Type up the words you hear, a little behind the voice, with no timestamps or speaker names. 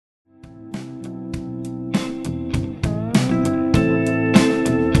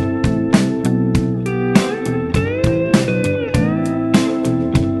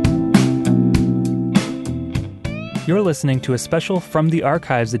You're listening to a special From the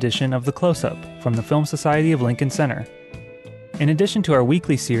Archives edition of The Close-Up from the Film Society of Lincoln Center. In addition to our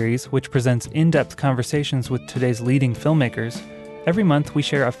weekly series, which presents in-depth conversations with today's leading filmmakers, every month we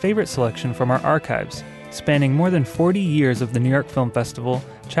share a favorite selection from our archives, spanning more than 40 years of the New York Film Festival,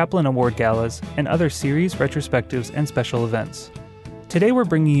 Chaplin Award galas, and other series, retrospectives, and special events. Today we're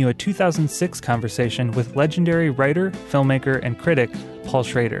bringing you a 2006 conversation with legendary writer, filmmaker, and critic Paul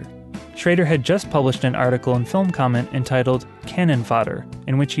Schrader. Schrader had just published an article in Film Comment entitled Canon Fodder,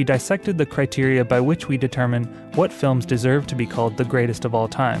 in which he dissected the criteria by which we determine what films deserve to be called the greatest of all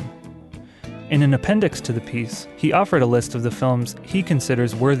time. In an appendix to the piece, he offered a list of the films he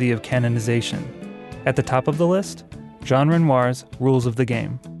considers worthy of canonization. At the top of the list, Jean Renoir's Rules of the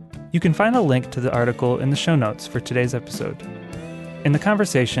Game. You can find a link to the article in the show notes for today's episode. In the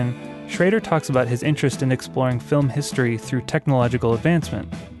conversation, Schrader talks about his interest in exploring film history through technological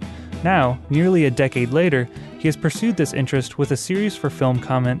advancement. Now, nearly a decade later, he has pursued this interest with a series for Film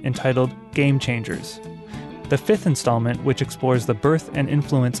Comment entitled Game Changers. The fifth installment, which explores the birth and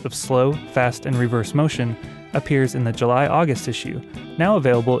influence of slow, fast, and reverse motion, appears in the July-August issue, now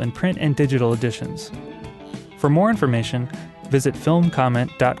available in print and digital editions. For more information, visit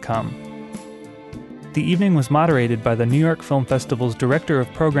filmcomment.com. The evening was moderated by the New York Film Festival's Director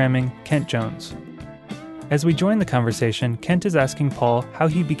of Programming, Kent Jones. As we join the conversation, Kent is asking Paul how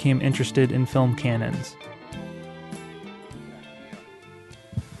he became interested in film canons.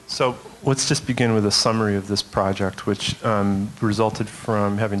 So let's just begin with a summary of this project, which resulted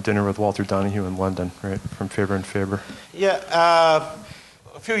from having dinner with Walter Donahue in London, right, from Faber and Faber. Yeah,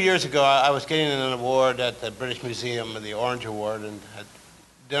 a few years ago, I was getting an award at the British Museum, the Orange Award, and had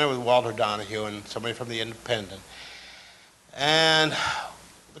dinner with Walter Donahue and somebody from The Independent. And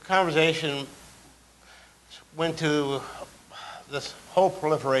the conversation went to this whole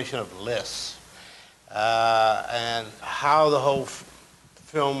proliferation of lists and how the whole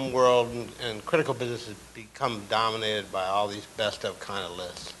film world and critical business has become dominated by all these best of kind of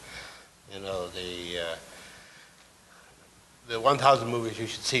lists. You know, the 1,000 movies you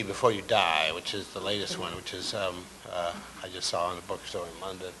should see before you die, which is the latest one, which is I just saw in a bookstore in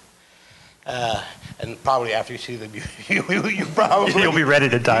London. And probably after you see them, you probably... You'll be ready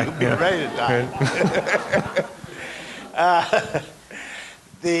to die. You'll be ready to die.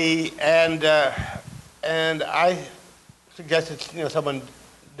 And I suggested someone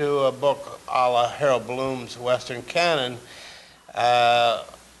do a book a la Harold Bloom's Western Canon,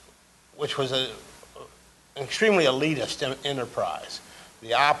 which was an extremely elitist enterprise,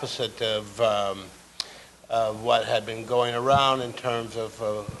 the opposite of what had been going around in terms of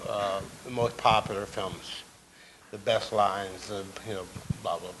the most popular films, the best lines,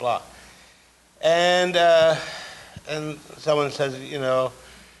 blah, blah, blah. And someone says, the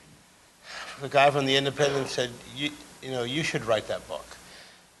guy from The Independent said, you should write that book.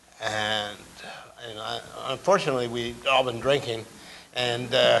 And unfortunately, we'd all been drinking.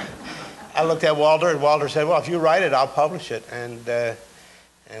 And I looked at Walter, and Walter said, well, if you write it, I'll publish it. And that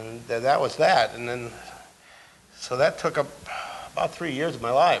was that. And then... So that took up about 3 years of my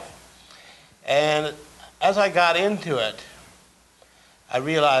life. And as I got into it, I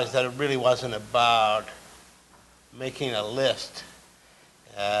realized that it really wasn't about making a list.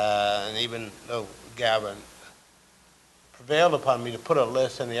 And even though Gavin prevailed upon me to put a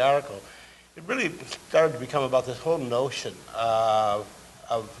list in the article, it really started to become about this whole notion of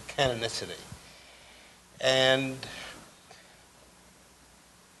canonicity. And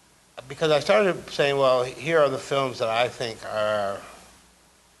because I started saying, well, here are the films that I think are,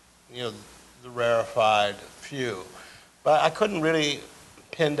 the rarefied few. But I couldn't really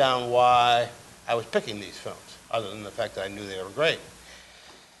pin down why I was picking these films, other than the fact that I knew they were great.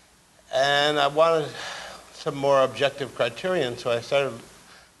 And I wanted some more objective criterion, so I started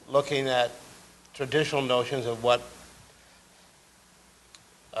looking at traditional notions of what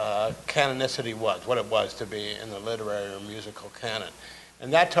canonicity was, what it was to be in the literary or musical canon.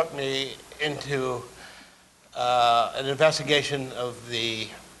 And that took me into an investigation of the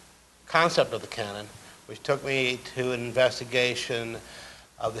concept of the canon, which took me to an investigation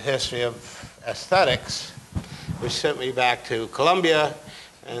of the history of aesthetics, which sent me back to Columbia,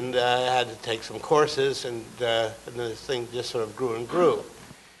 and I had to take some courses, and this thing just sort of grew and grew.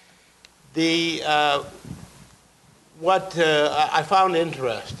 What I found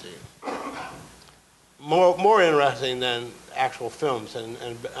interesting, more interesting than actual films, and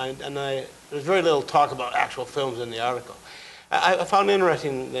there's very little talk about actual films in the article. I found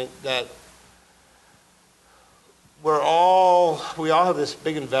interesting that we all have this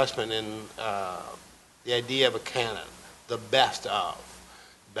big investment in the idea of a canon, the best of,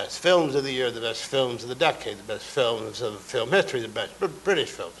 best films of the year, the best films of the decade, the best films of film history, the best British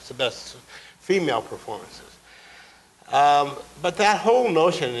films, the best female performances. But that whole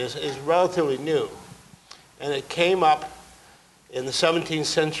notion is relatively new, and it came up in the 17th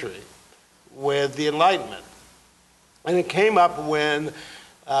century with the Enlightenment. And it came up when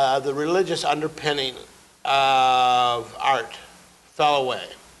the religious underpinning of art fell away.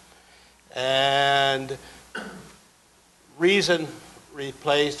 And reason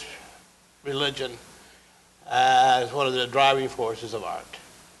replaced religion as one of the driving forces of art.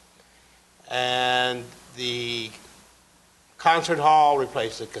 And the concert hall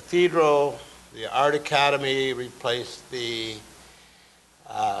replaced the cathedral, the art academy replaced the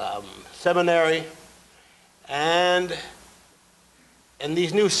seminary, and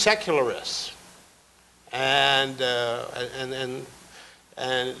these new secularists, and a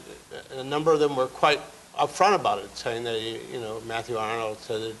number of them were quite upfront about it, saying that, Matthew Arnold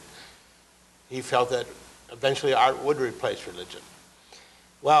said that he felt that eventually art would replace religion.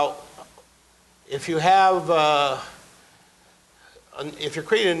 Well, if you have, if you're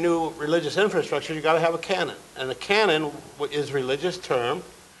creating a new religious infrastructure, you've got to have a canon. And a canon is a religious term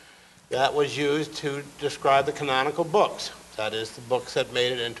that was used to describe the canonical books. That is, the books that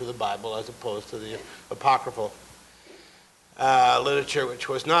made it into the Bible as opposed to the apocryphal literature, which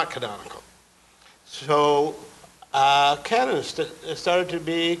was not canonical. So canons started to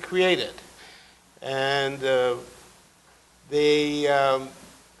be created. And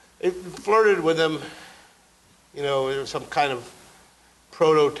it flirted with them, there was some kind of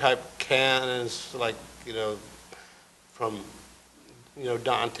prototype canons, like, from,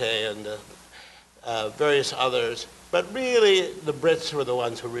 Dante and various others. But really, the Brits were the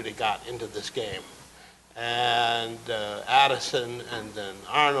ones who really got into this game. And Addison, and then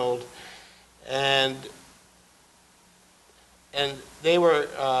Arnold, and they were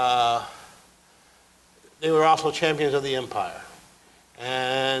also champions of the empire.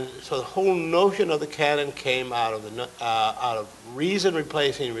 And so the whole notion of the canon came out of reason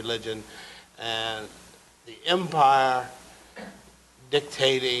replacing religion, and the empire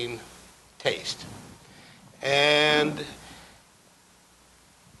dictating taste. And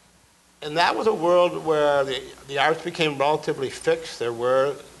that was a world where the arts became relatively fixed. There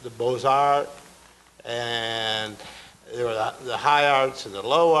were the Beaux-Arts, and there were the high arts and the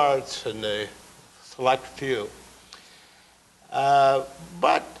low arts and the select few.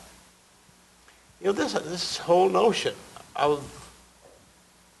 But this whole notion of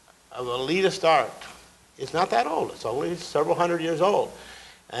elitist art is not that old. It's only several hundred years old.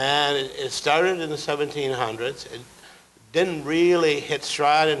 And it started in the 1700s. It didn't really hit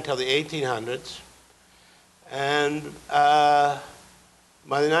stride until the 1800s. And by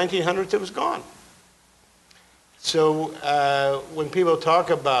the 1900s, it was gone. So when people talk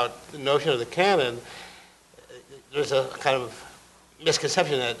about the notion of the canon, there's a kind of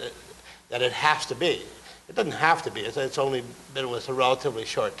misconception that it has to be. It doesn't have to be. It's only been with a relatively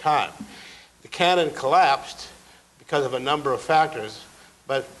short time. The canon collapsed because of a number of factors,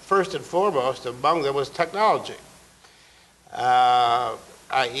 but first and foremost among them was technology,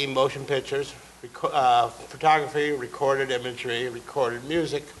 i.e. motion pictures, photography, recorded imagery, recorded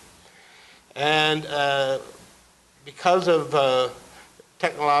music. And because of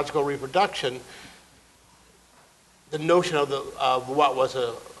technological reproduction, the notion of what was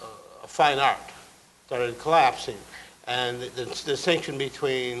a fine art started collapsing, and the distinction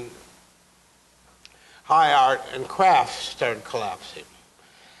between high art and crafts started collapsing,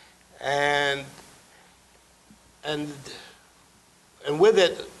 and with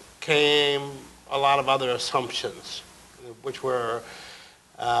it came a lot of other assumptions, which were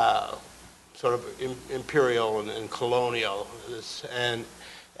sort of imperial and colonial, and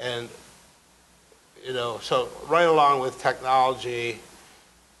so right along with technology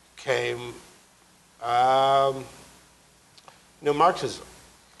came, Marxism.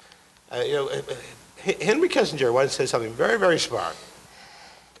 Henry Kissinger once said something very, very smart,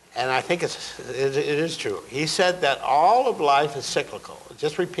 and I think it is true. He said that all of life is cyclical. It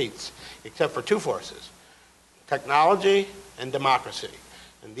just repeats, except for two forces, technology and democracy.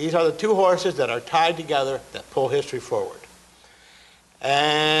 And these are the two horses that are tied together that pull history forward.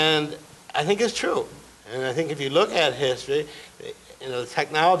 And I think it's true. And I think if you look at history,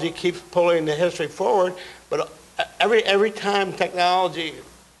 technology keeps pulling the history forward, but every time technology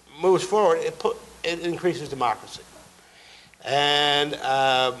moves forward, it increases democracy. And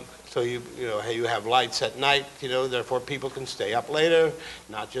so you have lights at night, therefore people can stay up later,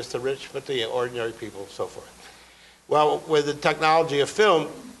 not just the rich, but the ordinary people, and so forth. Well, with the technology of film,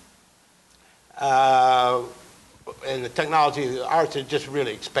 and the technology of the arts had just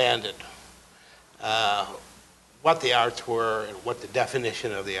really expanded what the arts were and what the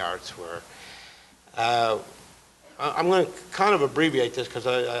definition of the arts were. I'm going to kind of abbreviate this because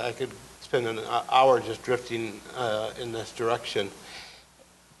I could spend an hour just drifting in this direction.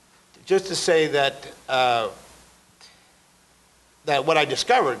 Just to say that that what I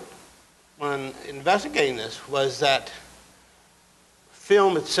discovered when investigating this was that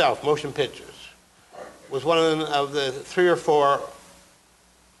film itself, motion pictures, was one of the 3 or 4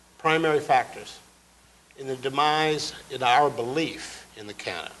 primary factors in the demise in our belief in the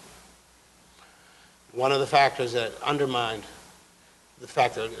canon. One of the factors that undermined the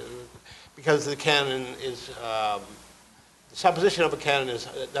fact that, because the canon is, the supposition of a canon is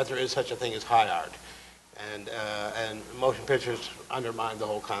that there is such a thing as high art. And motion pictures undermine the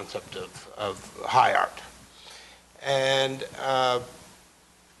whole concept of high art. And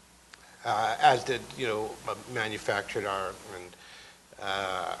as did, manufactured art and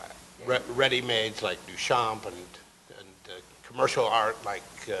ready-mades like Duchamp and commercial art like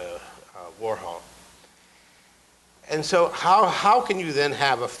Warhol. And so how can you then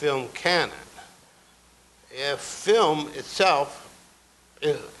have a film canon if film itself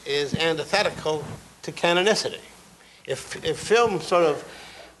is antithetical to canonicity? If film sort of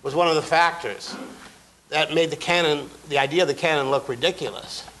was one of the factors that made the canon, the idea of the canon, look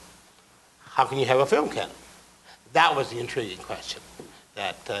ridiculous, how can you have a film canon? That was the intriguing question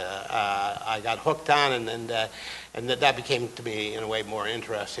that I got hooked on, and that became to me in a way more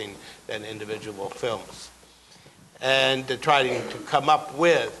interesting than individual films. And trying to come up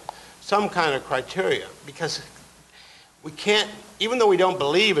with some kind of criteria, because we can't, even though we don't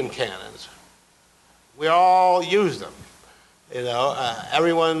believe in canons, we all use them.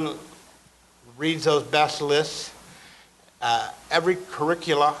 Everyone reads those best lists. Every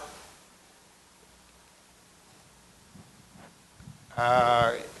curricula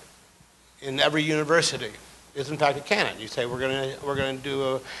in every university is in fact a canon. You say we're going to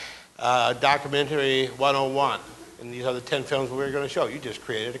do a documentary 101, and these are the 10 films we're going to show. You just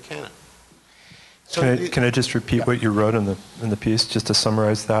created a canon. So can I just repeat what you wrote in the piece, just to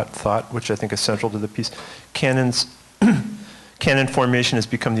summarize that thought, which I think is central to the piece? Canon formation has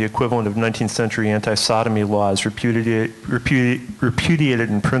become the equivalent of 19th century anti-sodomy laws, repudiated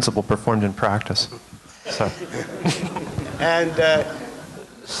in principle, performed in practice. So. And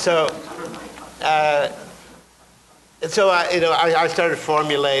so I started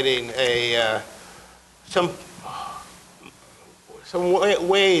formulating some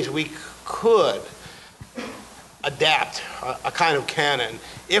ways we could adapt a kind of canon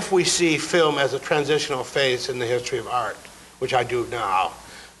if we see film as a transitional phase in the history of art, which I do now.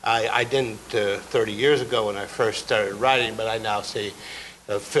 I didn't 30 years ago when I first started writing, but I now see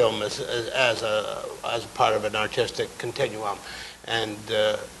film as a part of an artistic continuum, and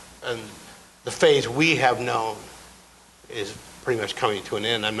the phase we have known is pretty much coming to an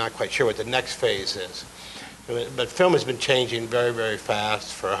end. I'm not quite sure what the next phase is, but film has been changing very, very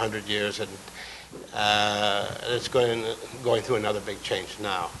fast for 100 years, and it's going through another big change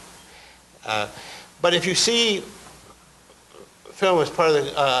now. But if you see film as part of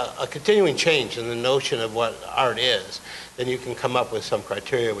a continuing change in the notion of what art is, then you can come up with some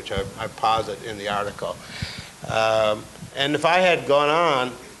criteria, which I posit in the article. And if I had gone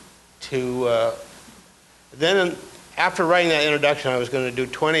on to, then after writing that introduction, I was going to do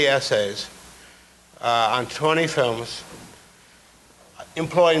 20 essays on 20 films,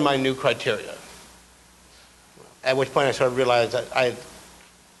 employing my new criteria. At which point I sort of realized that I've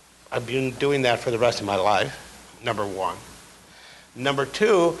been doing that for the rest of my life, number one. Number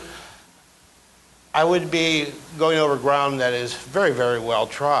two, I would be going over ground that is very, very well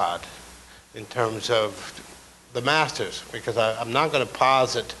trod in terms of the masters, because I'm not going to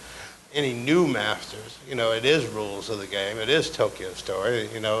posit any new masters. It is rules of the game. It is Tokyo Story.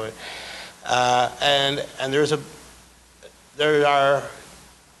 And there are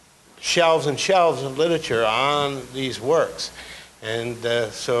shelves and shelves of literature on these works, and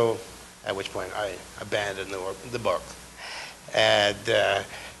so at which point I abandoned the book, and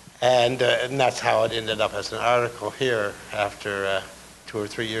that's how it ended up as an article here after 2 or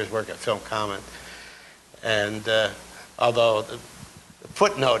 3 years work at Film Comment. And although the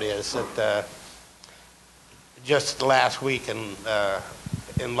footnote is that just last week in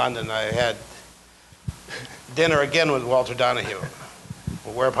London I had dinner again with Walter Donahue,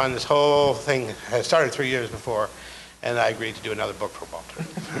 whereupon this whole thing had started 3 years before, and I agreed to do another book for Walter.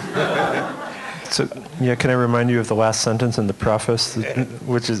 So, can I remind you of the last sentence in the preface,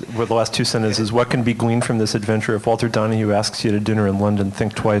 which is, well, the last 2 sentences, what can be gleaned from this adventure? If Walter Donahue asks you to dinner in London,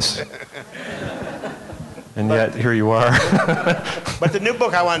 think twice. And yet, here you are. But the new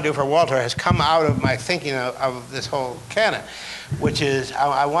book I want to do for Walter has come out of my thinking of this whole canon, which is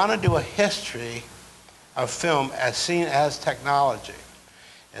I want to do a history of film as seen as technology.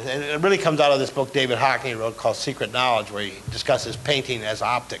 And it really comes out of this book David Hockney wrote called Secret Knowledge, where he discusses painting as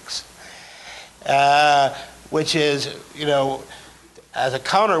optics, which is, you know, as a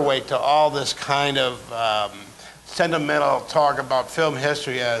counterweight to all this kind of sentimental talk about film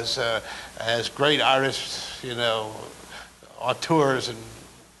history as great artists, you know, auteurs and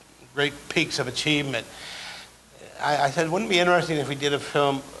great peaks of achievement. I said, wouldn't it be interesting if we did a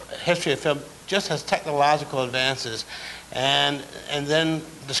history of film just as technological advances, and then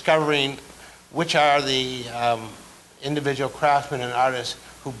discovering which are the individual craftsmen and artists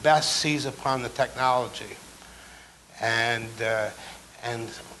who best seize upon the technology, and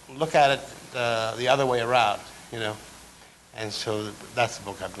look at it the other way around, you know. And so that's the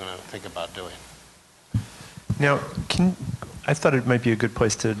book I'm going to think about doing. Now, I thought it might be a good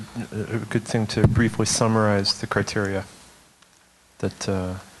thing to briefly summarize the criteria that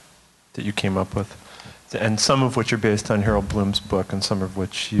you came up with, and some of which are based on Harold Bloom's book, and some of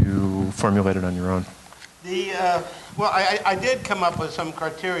which you formulated on your own. Well, I did come up with some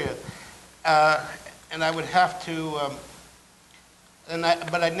criteria, and I would have to,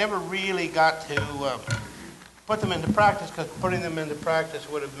 but I never really got to put them into practice, because putting them into practice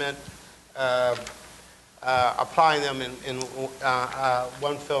would have meant applying them in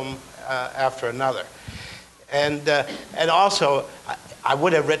one film after another. And also, I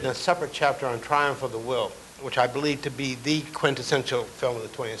would have written a separate chapter on Triumph of the Will, which I believe to be the quintessential film of the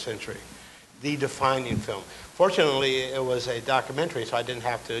 20th century, the defining film. Fortunately, it was a documentary, so I didn't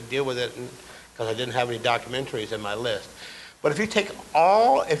have to deal with it because I didn't have any documentaries in my list. But if you take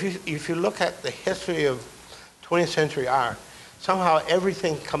if you look at the history of 20th century art, somehow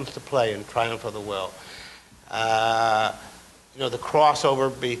everything comes to play in Triumph of the Will. You know, the crossover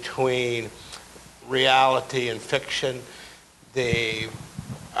between reality and fiction, the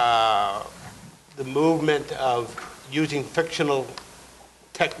movement of using fictional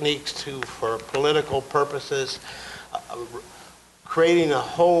techniques for political purposes, creating a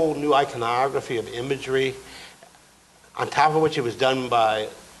whole new iconography of imagery, on top of which it was done by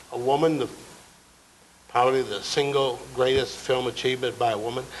a woman, probably the single greatest film achievement by a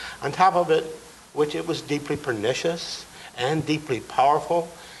woman. On top of it, which it was deeply pernicious and deeply powerful.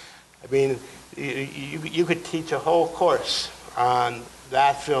 I mean, you could teach a whole course on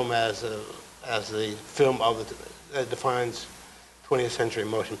that film as the film that defines 20th century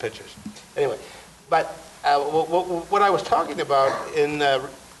motion pictures. Anyway, but what I was talking about in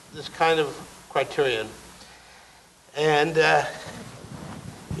this kind of criterion, and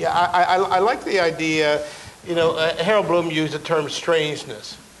yeah, I like the idea. You know, Harold Bloom used the term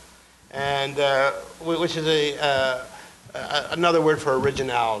strangeness, and which is another word for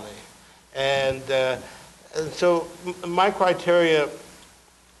originality. And so my criteria,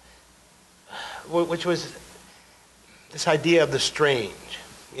 which was this idea of the strange,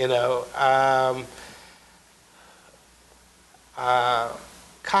 you know.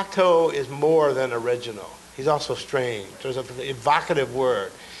 Cocteau is more than original. He's also strange. There's an evocative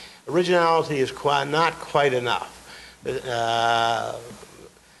word. Originality is not quite enough.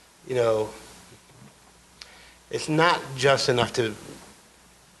 You know, it's not just enough to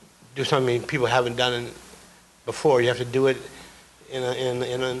do something people haven't done before. You have to do it in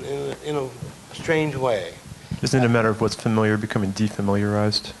a strange way. Isn't it a matter of what's familiar becoming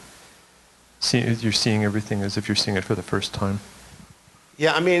defamiliarized? You're seeing everything as if you're seeing it for the first time.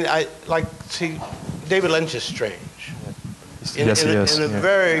 Yeah, I mean, David Lynch is strange. Yes, he is. In a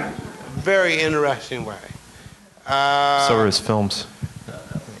very, very interesting way. So are his films.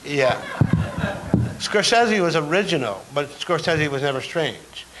 Yeah. Scorsese was original, but Scorsese was never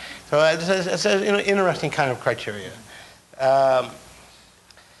strange. So it's an interesting kind of criteria. And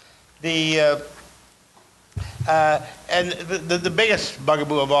the biggest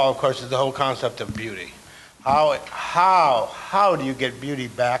bugaboo of all, of course, is the whole concept of beauty. How do you get beauty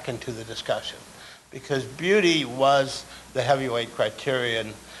back into the discussion? Because beauty was the heavyweight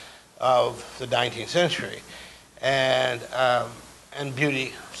criterion of the 19th century, and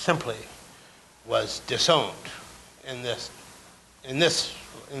beauty simply was disowned in the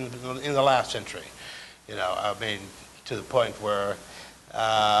last century. You know, I mean, to the point where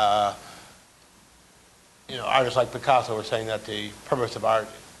you know, artists like Picasso were saying that the purpose of art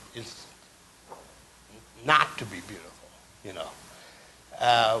is not to be beautiful, you know,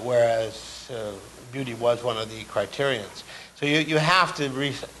 whereas beauty was one of the criterions. So you have to,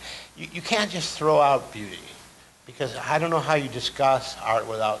 you can't just throw out beauty, because I don't know how you discuss art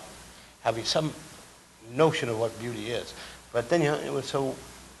without having some notion of what beauty is. But then, you know, it was so.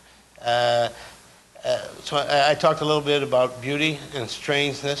 So I talked a little bit about beauty and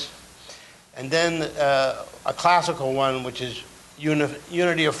strangeness, and then a classical one, which is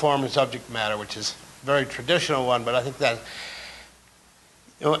unity of form and subject matter, which is a very traditional one. But I think that,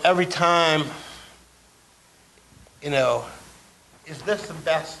 you know, every time, you know, is this the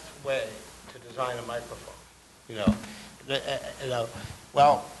best way to design a microphone? You know,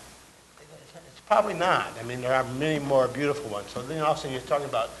 well, it's probably not. I mean, there are many more beautiful ones. So then also you're talking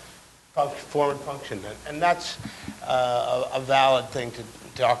about form and function, and that's a valid thing to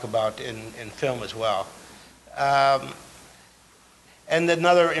talk about in film as well. And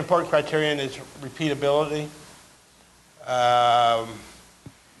another important criterion is repeatability.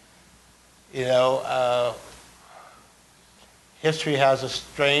 You know, history has a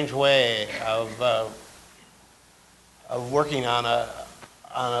strange way of working on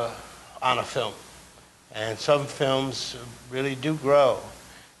a film, and some films really do grow,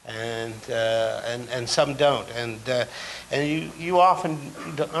 and some don't, and you often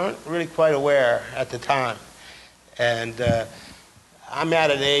aren't really quite aware at the time. And I'm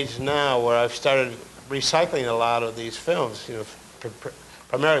at an age now where I've started recycling a lot of these films, you know,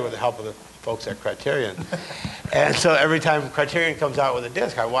 primarily with the help of the folks at Criterion. And so every time Criterion comes out with a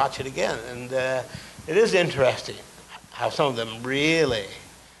disc, I watch it again, and it is interesting how some of them really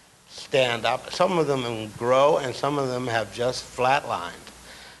stand up. Some of them grow, and some of them have just flatlined,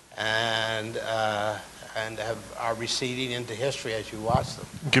 and are receding into history as you watch them.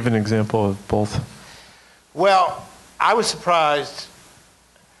 Give an example of both. Well, I was surprised.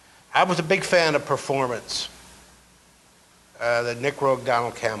 I was a big fan of Performance, the Nick Roeg,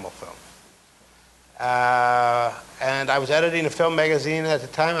 Donald Campbell film. And I was editing a film magazine at the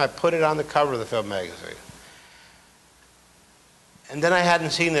time. I put it on the cover of the film magazine. And then I hadn't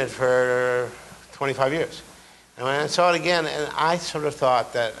seen it for 25 years. And when I saw it again, and I sort of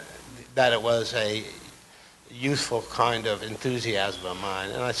thought that it was a youthful kind of enthusiasm of mine.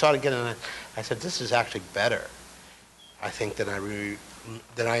 And I saw it again, and I said, this is actually better, I think, than I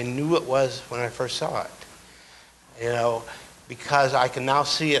knew it was when I first saw it. You know, because I can now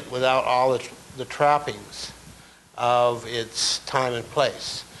see it without all the trappings of its time and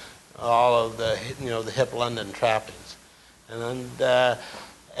place, all of the, you know, the hip London trappings. And I,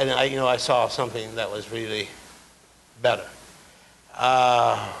 you know, I saw something that was really better.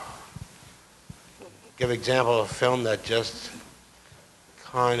 Give an example of a film that just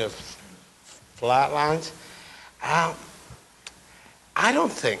kind of flatlines. I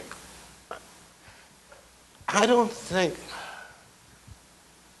don't think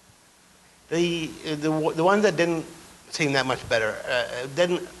the ones that didn't seem that much better,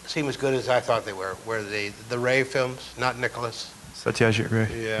 didn't seem as good as I thought they were the Ray films, not Nicholas. Satyajit Ray.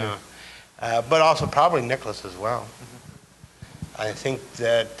 Yeah. But also probably Nicholas as well. Mm-hmm. I think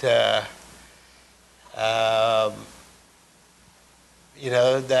that, you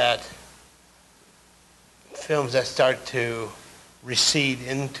know, that films that start to recede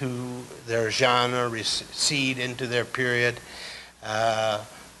into their genre, recede into their period,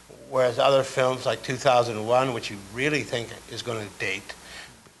 whereas other films like 2001, which you really think is going to date,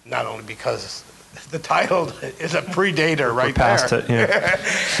 not only because the title is a predator right there. Past it, yeah.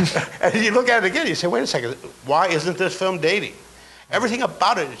 And you look at it again, you say, wait a second, why isn't this film dating? Everything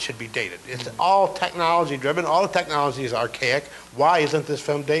about it should be dated. It's all technology driven. All the technology is archaic. Why isn't this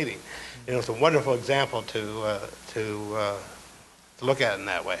film dating? You know, it's a wonderful example to look at in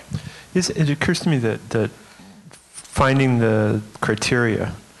that way. It occurs to me that finding the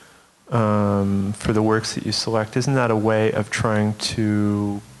criteria for the works that you select, isn't that a way of trying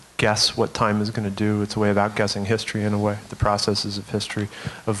to guess what time is going to do? It's a way of outguessing history in a way, the processes of history,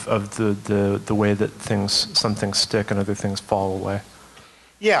 of the way that some things stick and other things fall away.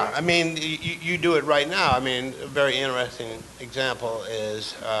 Yeah, I mean, you do it right now. I mean, a very interesting example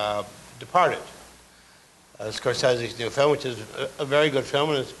is Departed, Scorsese's new film, which is a very good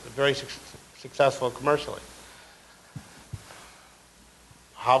film and is very successful commercially.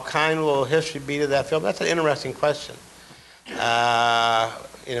 How kind will history be to that film? That's an interesting question.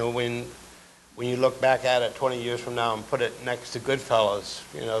 You know, when you look back at it 20 years from now and put it next to Goodfellas,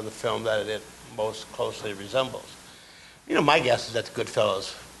 you know, the film that it most closely resembles, you know, my guess is that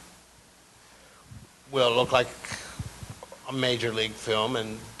Goodfellas will look like a major league film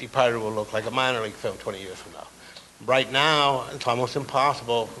and Departed will look like a minor league film 20 years from now. Right now, it's almost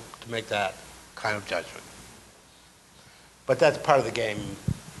impossible to make that kind of judgment. But that's part of the game,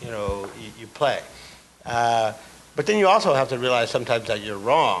 you know, you play. But then you also have to realize sometimes that you're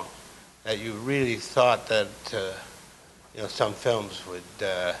wrong, that you really thought that, you know, some films would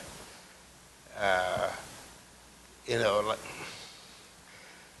you know,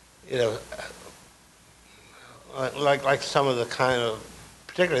 you know, like some of the kind of,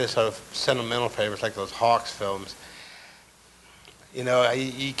 particularly sort of sentimental favorites, like those Hawks films. You know,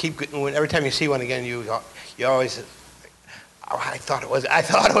 you keep every time you see one again, you always, oh, I thought it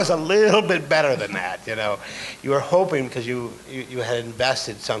was a little bit better than that. You know, you were hoping because you had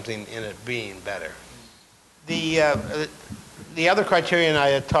invested something in it being better. The other criterion I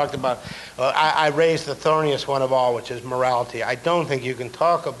had talked about, I raised the thorniest one of all, which is morality. I don't think you can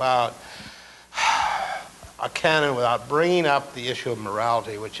talk about a canon without bringing up the issue of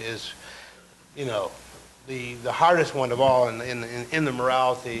morality, which is, you know, the hardest one of all. In the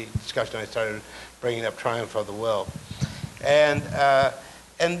morality discussion, I started bringing up Triumph of the Will. And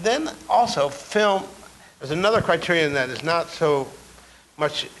then also film, there's another criterion that is not so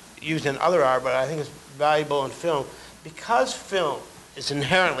much used in other art, but I think is valuable in film. Because film is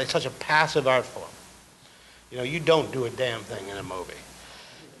inherently such a passive art form, you know, you don't do a damn thing in a movie.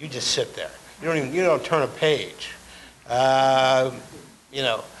 You just sit there. You don't turn a page. You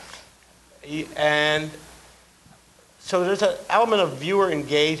know, and so there's an element of viewer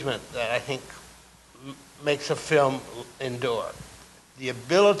engagement that I think makes a film endure. The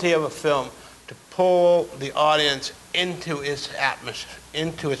ability of a film to pull the audience into its atmosphere,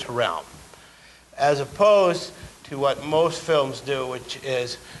 into its realm, as opposed to what most films do, which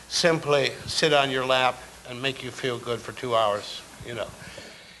is simply sit on your lap and make you feel good for 2 hours, you know.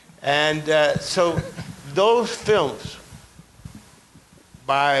 And so those films,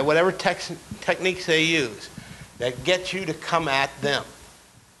 by whatever techniques they use, that get you to come at them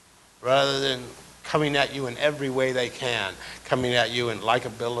rather than coming at you in every way they can, coming at you in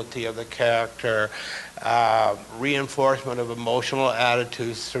likability of the character, reinforcement of emotional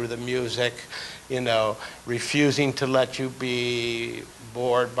attitudes through the music, you know, refusing to let you be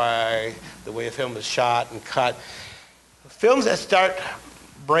bored by the way a film is shot and cut. Films that start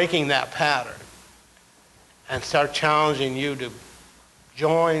breaking that pattern and start challenging you to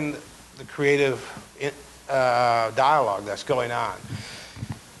join the creative dialogue that's going on.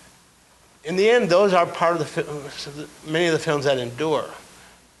 In the end, those are part of many of the films that endure,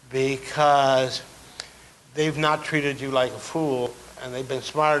 because they've not treated you like a fool, and they've been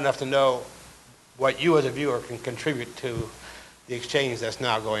smart enough to know what you as a viewer can contribute to the exchange that's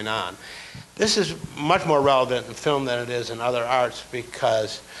now going on. This is much more relevant in film than it is in other arts,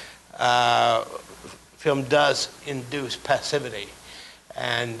 because film does induce passivity,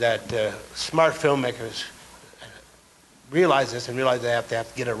 and that smart filmmakers realize this and realize they have to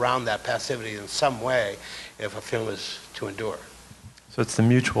get around that passivity in some way if a film is to endure. So it's the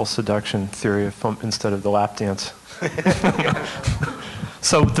mutual seduction theory of film instead of the lap dance.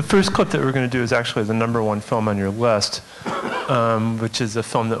 So the first clip that we're going to do is actually the #1 film on your list, which is a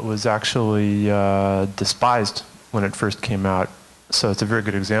film that was actually despised when it first came out. So it's a very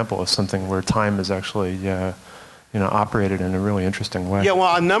good example of something where time is actually you know, operated in a really interesting way. Yeah,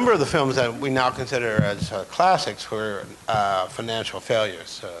 well, a number of the films that we now consider as classics were financial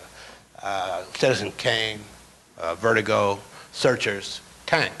failures. Citizen Kane, Vertigo, Searchers,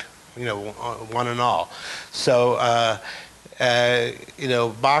 tanked, you know, one and all. So, you know,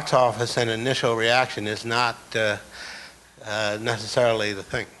 box office and initial reaction is not necessarily the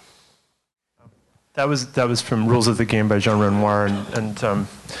thing. That was from Rules of the Game by Jean Renoir, and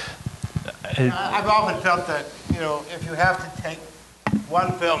I've often felt that, you know, if you have to take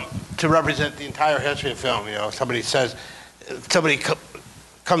one film to represent the entire history of film, you know, somebody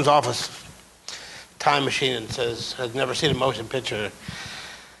comes off a time machine and says, has never seen a motion picture,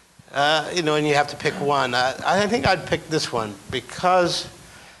 you know, and you have to pick one. I think I'd pick this one because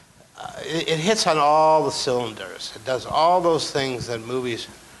it hits on all the cylinders. It does all those things that movies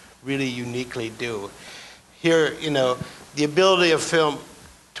really uniquely do. Here, you know, the ability of film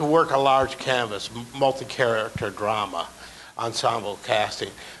to work a large canvas, multi-character drama, ensemble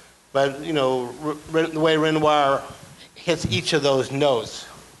casting. But, you know, the way Renoir hits each of those notes,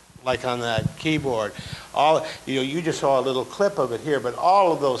 like on that keyboard, you know, you just saw a little clip of it here, but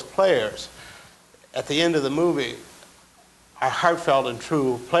all of those players at the end of the movie are heartfelt and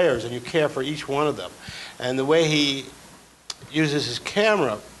true players, and you care for each one of them. And the way he uses his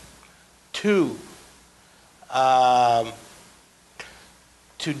camera to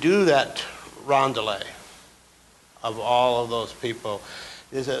do that rondelay of all of those people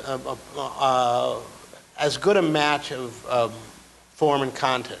is as good a match of form and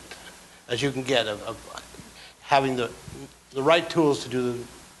content as you can get, of having the right tools to do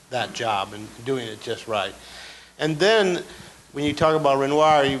that job and doing it just right. And then when you talk about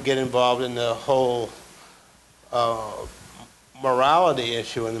Renoir, you get involved in the whole morality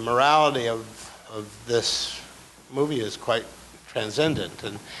issue, and the morality of this movie is quite transcendent,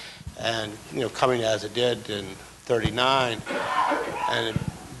 and coming as it did in '39, and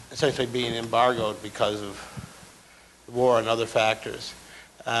essentially being embargoed because of the war and other factors,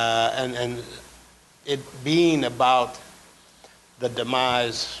 and it being about the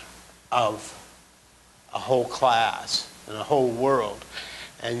demise of a whole class and a whole world,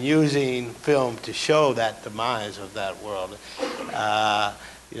 and using film to show that demise of that world.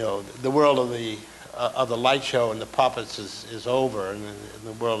 The world of the light show and the puppets is over, and in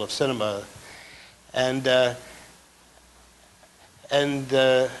the world of cinema, and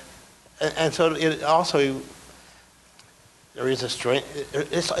so it also, there is a strange,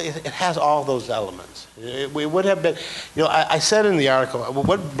 it has all those elements. We would have been, I said in the article,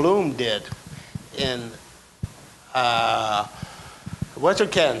 what Bloom did in Western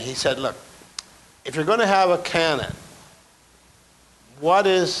Canon, he said, look, if you're going to have a canon, what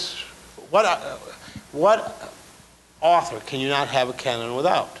author can you not have a canon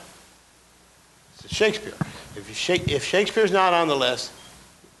without? It's Shakespeare. If Shakespeare's not on the list,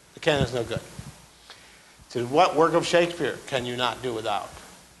 the canon's no good. So what work of Shakespeare can you not do without?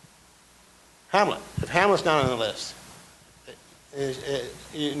 Hamlet. If Hamlet's not on the list,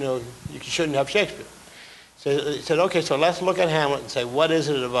 you shouldn't have Shakespeare. So he said, okay, so let's look at Hamlet and say, what is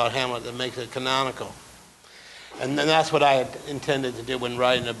it about Hamlet that makes it canonical? And then that's what I had intended to do when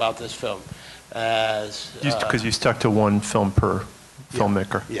writing about this film. Because you stuck to one film per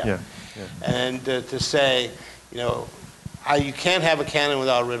filmmaker. Yeah. And to say, you can't have a canon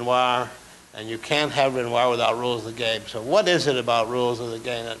without Renoir, and you can't have Renoir without rules of the game. So what is it about rules of the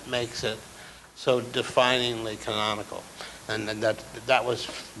game that makes it so definingly canonical? And that was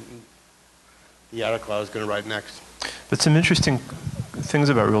the article I was going to write next. But some interesting things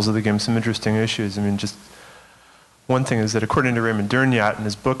about rules of the game, some interesting issues. I mean, just one thing is that according to Raymond Durniat in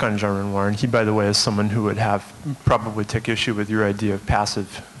his book on Jean Renoir, and he, by the way, is someone who would probably take issue with your idea of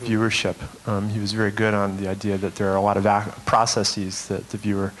passive viewership. He was very good on the idea that there are a lot of processes that the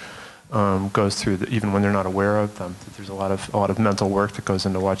viewer goes through, that even when they're not aware of them. That there's a lot of mental work that goes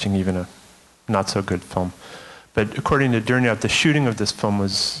into watching even a not so good film. But according to Durniat, the shooting of this film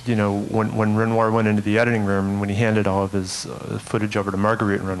was, when Renoir went into the editing room and when he handed all of his footage over to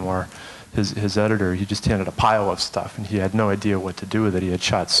Marguerite Renoir, his editor, he just handed a pile of stuff, and he had no idea what to do with it. He had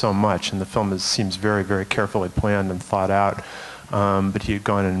shot so much, and the film seems very, very carefully planned and thought out. But he had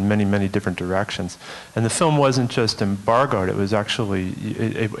gone in many, many different directions. And the film wasn't just embargoed. It was actually,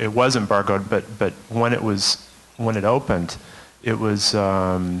 it was embargoed, but when it opened, it was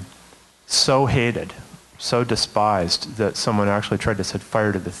so hated, so despised, that someone actually tried to set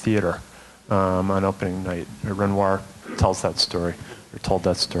fire to the theater on opening night. Renoir tells that story, or told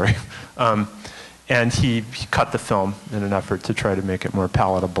that story. And he cut the film in an effort to try to make it more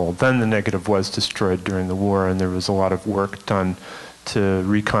palatable. Then the negative was destroyed during the war, and there was a lot of work done to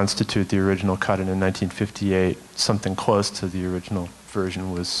reconstitute the original cut. And in 1958, something close to the original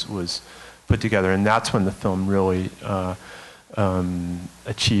version was put together, and that's when the film really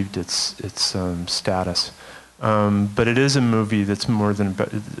achieved its status. But it is a movie that's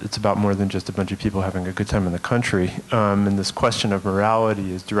it's about more than just a bunch of people having a good time in the country. And this question of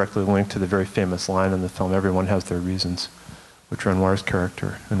morality is directly linked to the very famous line in the film, "Everyone has their reasons," which Renoir's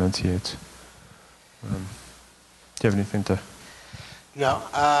character enunciates. Do you have anything to? No.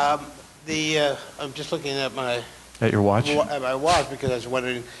 I'm just looking at at your watch. At my watch, because I was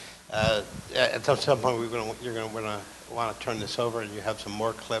wondering at some point you're going to want to turn this over, and you have some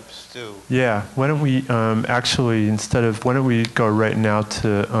more clips too. Yeah. Why don't we why don't we go right now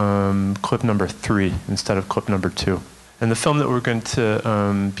to clip number 3 instead of clip number 2? And the film that we're going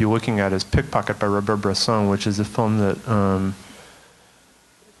to be looking at is Pickpocket by Robert Bresson, which is a film that,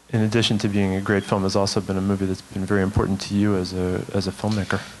 in addition to being a great film, has also been a movie that's been very important to you as a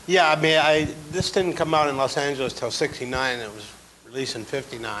filmmaker. Yeah, I mean, this didn't come out in Los Angeles till '69. It was released in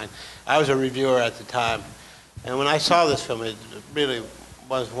 '59. I was a reviewer at the time. And when I saw this film, it really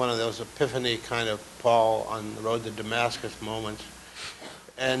was one of those epiphany kind of Paul on the road to Damascus moments.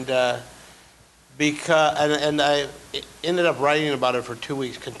 And I ended up writing about it for 2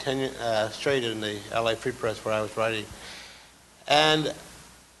 weeks straight in the LA Free Press where I was writing. And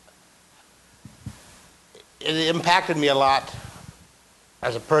it impacted me a lot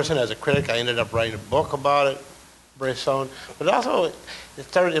as a person, as a critic. I ended up writing a book about it, Bresson. But also, it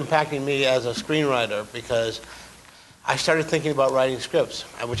started impacting me as a screenwriter, because I started thinking about writing scripts,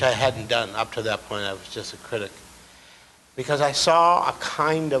 which I hadn't done up to that point. I was just a critic. Because I saw a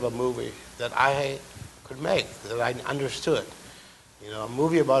kind of a movie that I could make, that I understood. A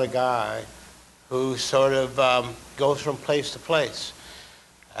movie about a guy who sort of goes from place to place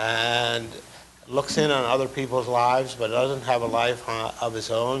and looks in on other people's lives, but doesn't have a life of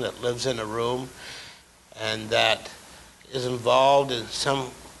his own, that lives in a room, and that is involved in some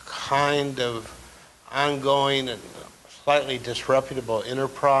kind of ongoing and slightly disreputable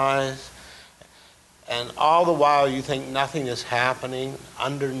enterprise. And all the while you think nothing is happening.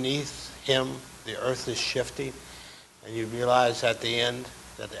 Underneath him, the earth is shifting, and you realize at the end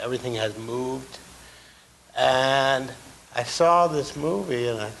that everything has moved. And I saw this movie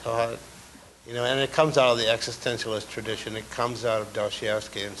and I thought, you know, and it comes out of the existentialist tradition. It comes out of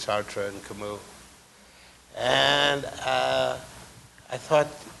Dostoevsky and Sartre and Camus. And I thought,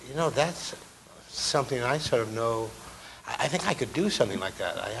 you know, that's something I sort of know. I think I could do something like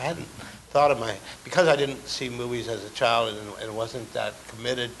that. I hadn't thought of because I didn't see movies as a child and wasn't that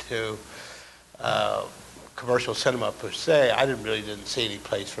committed to commercial cinema per se, I really didn't see any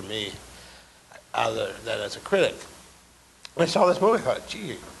place for me other than as a critic. When I saw this movie, I thought,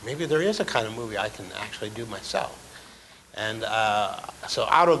 gee, maybe there is a kind of movie I can actually do myself. And so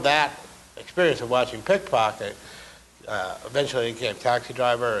out of that experience of watching Pickpocket, eventually became Taxi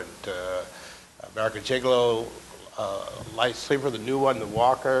Driver and American Gigolo, Light Sleeper, the new one, The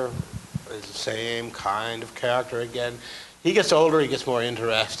Walker, is the same kind of character again. He gets older, he gets more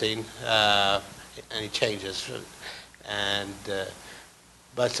interesting, and he changes. And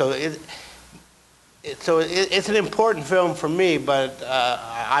but so it's an important film for me, but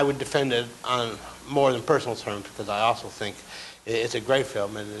I would defend it on more than personal terms because I also think it's a great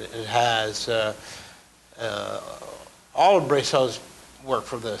film, and it has all of Bresson's work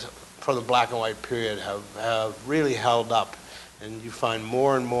for the black and white period have really held up, and you find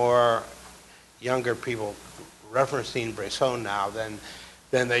more and more younger people referencing Bresson now than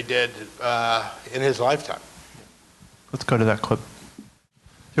they did in his lifetime. Let's go to that clip.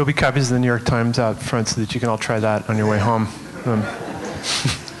 There'll be copies of the New York Times out front so that you can all try that on your way home.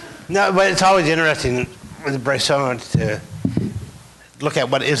 No, but it's always interesting with Bresson to look at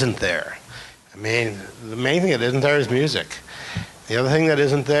what isn't there. I mean, the main thing that isn't there is music. The other thing that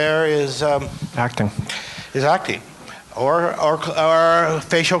isn't there is acting. Or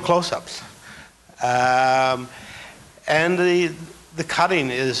facial close-ups. And the cutting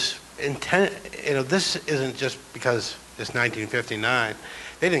is intent. You know, this isn't just because it's 1959.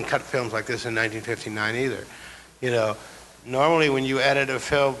 They didn't cut films like this in 1959 either. You know, normally when you edit a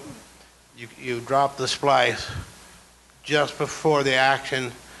film, you drop the splice just before the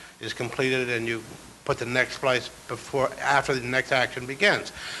action is completed, and you put the next splice after the next action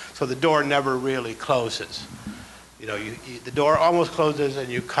begins. So the door never really closes. You know, the door almost closes and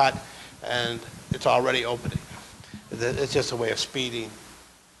you cut and it's already opening. It's just a way of speeding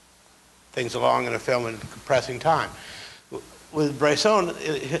things along in a film and compressing time. With Bresson,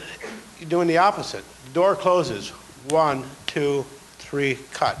 you're doing the opposite. The door closes, 1, 2, 3,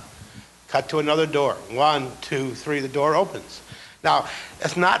 cut. Cut to another door, 1, 2, 3, the door opens. Now,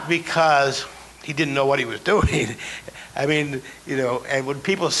 it's not because he didn't know what he was doing. I mean, you know, and when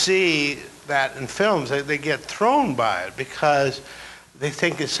people see that in films, they get thrown by it because they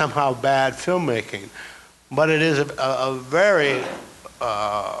think it's somehow bad filmmaking. But it is a very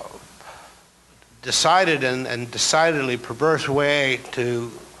decided and decidedly perverse way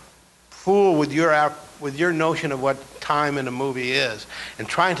to fool with your notion of what time in a movie is, and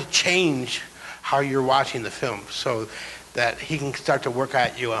trying to change how you're watching the film so that he can start to work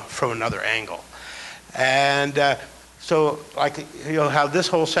at you from another angle. And so, like, you'll have this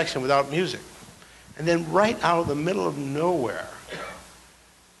whole section without music, and then right out of the middle of nowhere,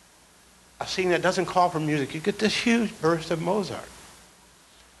 a scene that doesn't call for music, you get this huge burst of Mozart,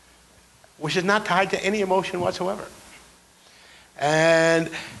 which is not tied to any emotion whatsoever. And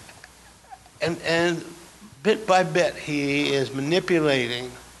bit by bit, he is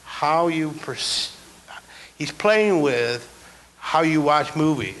manipulating how you he's playing with how you watch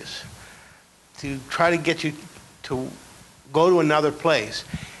movies to try to get you to go to another place,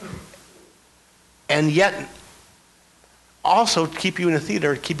 and yet also keep you in a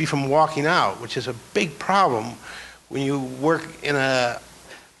theater, keep you from walking out, which is a big problem when you work in a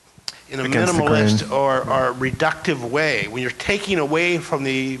minimalist or reductive way, when you're taking away from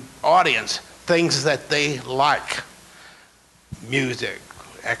the audience things that they like: music,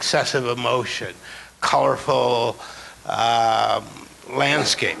 excessive emotion, colorful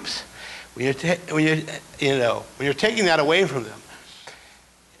landscapes. When you're taking that away from them,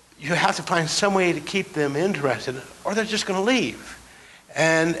 you have to find some way to keep them interested, or they're just going to leave,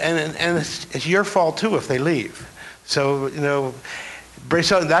 and it's your fault too if they leave. So, you know,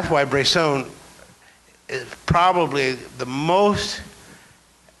 Bresson. That's why Bresson is probably the most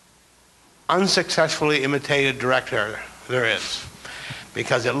unsuccessfully imitated director there is,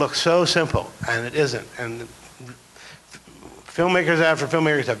 because it looks so simple, and it isn't. And filmmakers after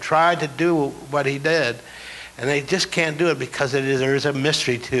filmmakers have tried to do what he did, and they just can't do it because there is a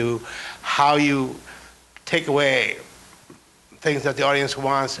mystery to how you take away things that the audience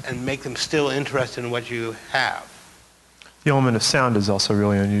wants and make them still interested in what you have. The element of sound is also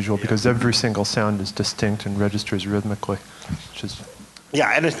really unusual because every single sound is distinct and registers rhythmically, which is...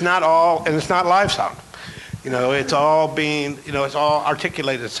 Yeah, and it's not live sound. It's all it's all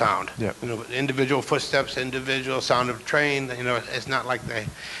articulated sound. Yep. Individual footsteps, individual sound of train. It's not like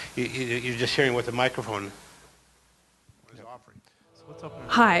you're just hearing what the microphone is offering.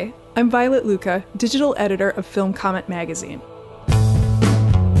 Hi, I'm Violet Luca, digital editor of Film Comment magazine.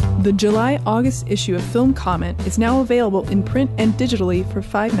 The July-August issue of Film Comment is now available in print and digitally for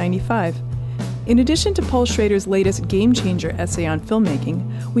 $5.95. In addition to Paul Schrader's latest Game Changer essay on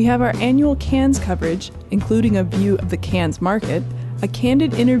filmmaking, we have our annual Cannes coverage, including a view of the Cannes market, a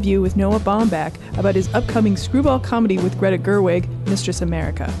candid interview with Noah Baumbach about his upcoming screwball comedy with Greta Gerwig, Mistress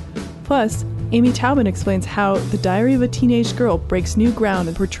America. Plus, Amy Taubin explains how The Diary of a Teenage Girl breaks new ground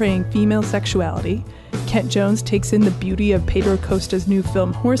in portraying female sexuality, Kent Jones takes in the beauty of Pedro Costa's new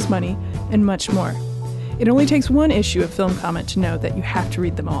film Horse Money, and much more. It only takes one issue of Film Comment to know that you have to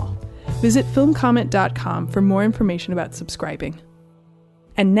read them all. Visit filmcomment.com for more information about subscribing.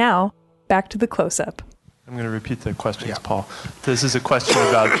 And now, back to the close-up. I'm going to repeat the questions, Paul. This is a question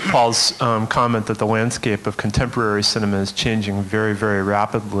about Paul's comment that the landscape of contemporary cinema is changing very, very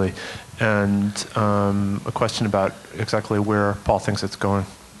rapidly, and a question about exactly where Paul thinks it's going.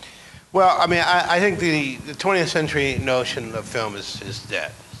 Well, I think the 20th century notion of film is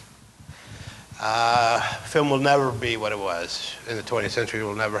dead. Film will never be what it was in the 20th century. It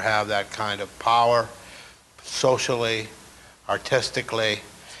will never have that kind of power, socially, artistically.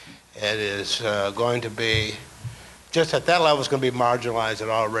 It is going to be, just at that level, it's going to be marginalized. It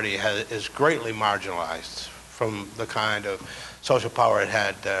already is greatly marginalized from the kind of social power it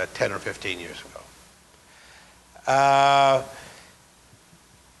had 10 or 15 years ago.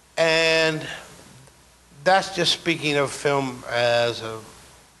 And that's just speaking of film as a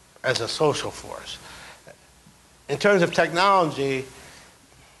social force. In terms of technology,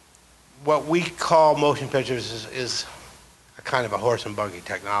 what we call motion pictures is a kind of a horse and buggy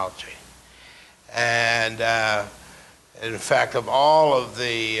technology. And in fact, of all of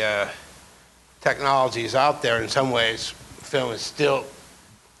the technologies out there, in some ways, film is still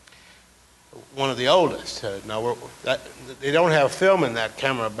one of the oldest. They don't have film in that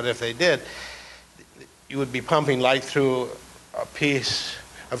camera, but if they did, you would be pumping light through a piece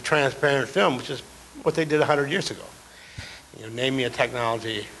of transparent film, which is what they did 100 years ago. Name me a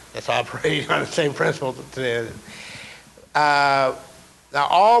technology that's operating on the same principle today. Now,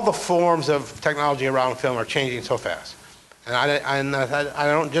 all the forms of technology around film are changing so fast. And I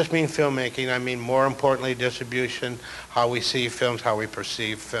don't just mean filmmaking, I mean more importantly distribution, how we see films, how we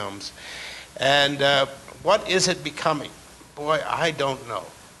perceive films. And what is it becoming? Boy, I don't know.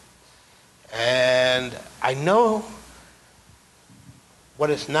 And I know what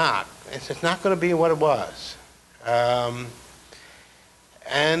it's not. It's not going to be what it was. And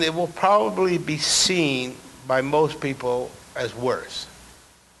it will probably be seen by most people as worse.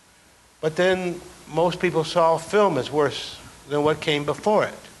 But then most people saw film as worse than what came before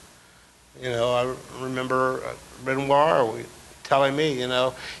it. I remember Renoir telling me,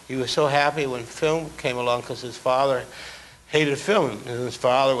 he was so happy when film came along because his father hated film. And his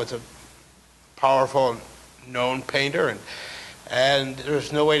father was a powerful, known painter, and there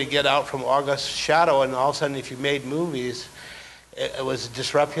was no way to get out from August's shadow, and all of a sudden, if you made movies, it was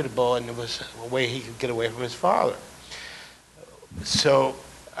disreputable, and it was a way he could get away from his father. So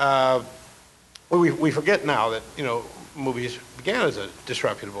we forget now that, movies began as a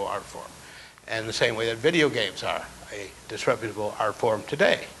disreputable art form, and the same way that video games are a disreputable art form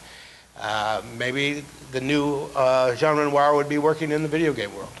today. Maybe the new Jean Renoir would be working in the video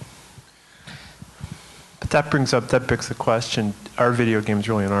game world. But that begs the question, are video games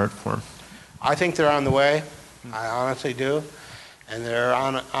really an art form? I think they're on the way. I honestly do. And they're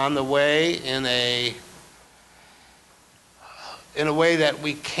on the way in a way that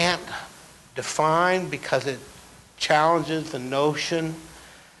we can't define because it challenges the notion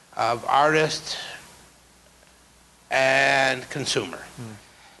of artist and consumer.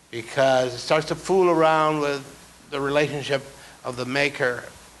 Because it starts to fool around with the relationship of the maker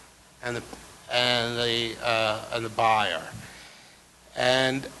and the buyer.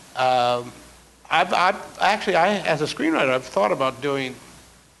 And I've actually, as a screenwriter, I've thought about doing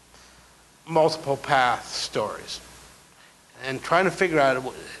multiple path stories and trying to figure out,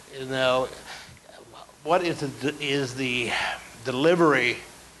 you know, what is the delivery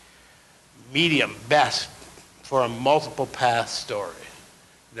medium best for a multiple path story?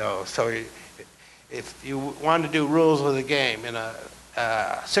 You know, so if you want to do rules of the game in a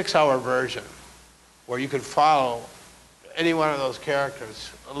 6-hour version where you could follow any one of those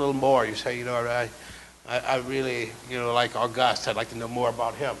characters a little more, you say, you know, I really, you know, like August, I'd like to know more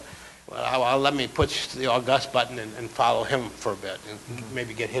about him. Well, I'll let me push the August button and follow him for a bit and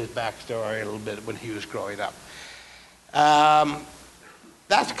maybe get his backstory a little bit when he was growing up.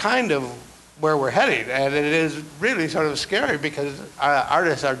 That's kind of where we're heading, and it is really sort of scary because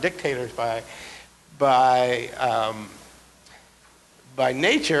artists are dictators by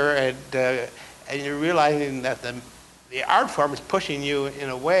nature, and you're realizing that the art form is pushing you in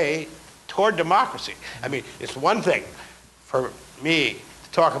a way toward democracy. I mean, it's one thing for me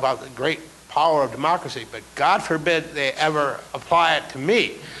to talk about the great power of democracy, but God forbid they ever apply it to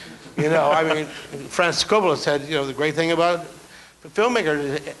me. You know, I mean, Francis Coppola said, you know, the great thing about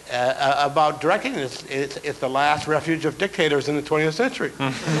filmmakers, about directing, it's the last refuge of dictators in the 20th century.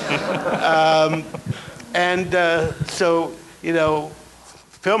 So, you know,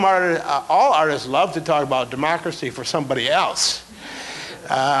 film artists, all artists love to talk about democracy for somebody else.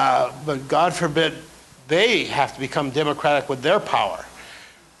 But God forbid they have to become democratic with their power.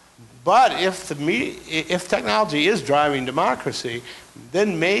 But if technology is driving democracy,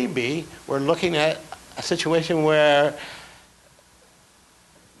 then maybe we're looking at a situation where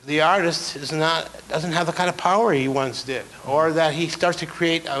the artist doesn't have the kind of power he once did, or that he starts to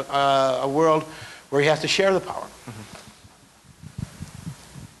create a world where he has to share the power.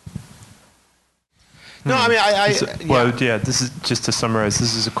 No, I mean, yeah, this is, just to summarize,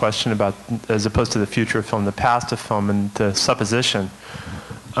 this is a question about, as opposed to the future of film, the past of film, and the supposition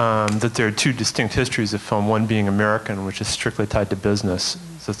that there are two distinct histories of film, one being American, which is strictly tied to business,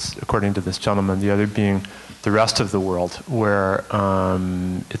 that's according to this gentleman, the other being the rest of the world, where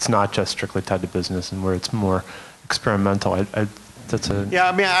it's not just strictly tied to business and where it's more experimental. Yeah,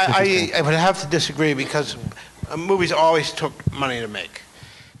 I mean, I would have to disagree because movies always took money to make.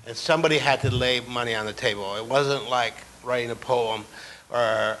 And somebody had to lay money on the table. It wasn't like writing a poem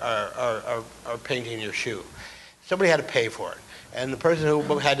or painting your shoe. Somebody had to pay for it. And the person who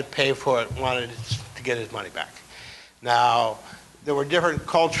had to pay for it wanted to get his money back. Now, there were different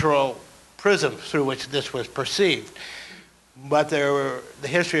cultural prisms through which this was perceived. But the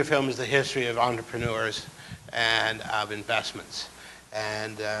history of film is the history of entrepreneurs and of investments.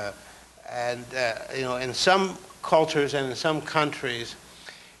 And you know, in some cultures and in some countries,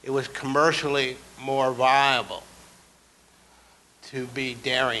 it was commercially more viable to be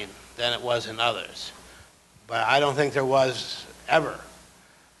daring than it was in others. But I don't think there was ever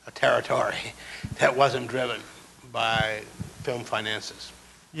a territory that wasn't driven by film finances.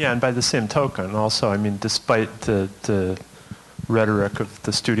 Yeah, and by the same token, also, I mean, despite the rhetoric of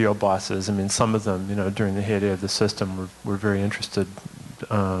the studio bosses, I mean, some of them, you know, during the heyday of the system were very interested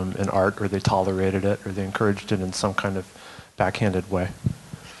in art, or they tolerated it, or they encouraged it in some kind of backhanded way.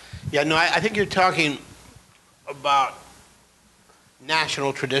 Yeah, no, I think you're talking about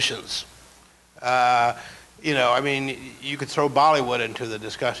national traditions. You know, I mean, you could throw Bollywood into the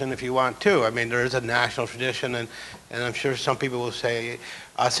discussion if you want to. I mean, there is a national tradition, and I'm sure some people will say,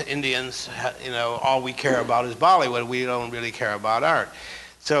 us Indians, you know, all we care about is Bollywood. We don't really care about art.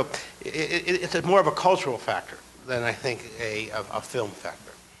 So it's more of a cultural factor than, I think, a film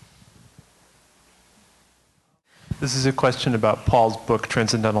factor. This is a question about Paul's book,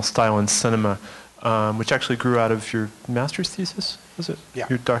 Transcendental Style in Cinema, which actually grew out of your master's thesis, was it? Yeah.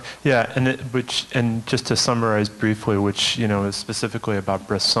 Yeah, and just to summarize briefly, which, you know, is specifically about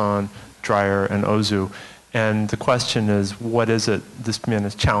Bresson, Dreyer, and Ozu. And the question is, what is it? This man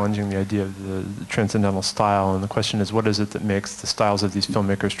is challenging the idea of the transcendental style, and the question is, what is it that makes the styles of these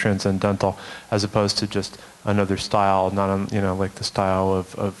filmmakers transcendental, as opposed to just another style, not, you know, like the style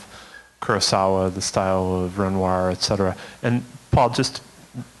of Kurosawa, the style of Renoir, etc. And Paul, just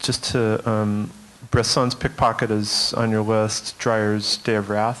to Bresson's Pickpocket is on your list. Dreyer's Day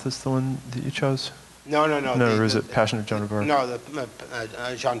of Wrath is the one that you chose? No. No, or is it Passion of Joan of Arc? No,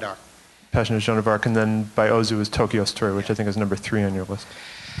 Jeanne d'Arc. Passion of Joan of Arc, and then by Ozu is Tokyo Story, which I think is number 3 on your list.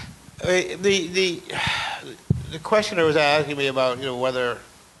 The questioner was asking me about, you know, whether,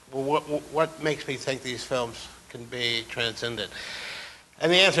 what makes me think these films can be transcendent.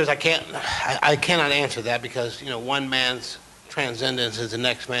 And the answer is I cannot answer that, because, you know, one man's transcendence is the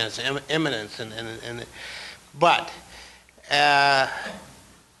next man's immanence, but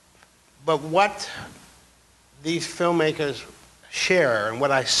what these filmmakers share and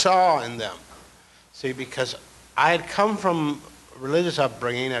what I saw in them, see, because I had come from religious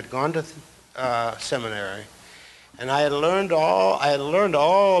upbringing. I'd gone to seminary, and I had learned all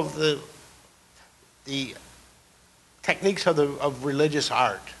of the techniques of religious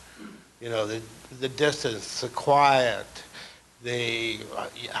art. You know, the distance, the quiet,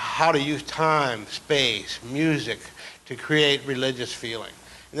 how to use time, space, music to create religious feeling.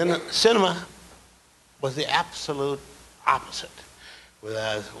 And then cinema was the absolute opposite.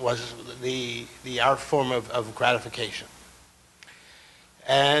 Was the art form of gratification.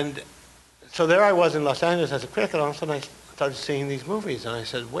 And so there I was in Los Angeles as a critic, and all of a sudden I started seeing these movies, and I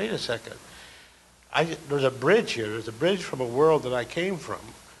said, wait a second. There's a bridge here. There's a bridge from a world that I came from,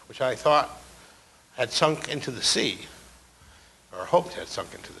 which I thought had sunk into the sea, or hoped had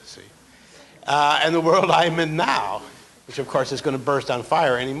sunk into the sea, and the world I'm in now, which of course is going to burst on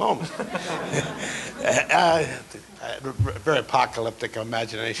fire any moment. Very apocalyptic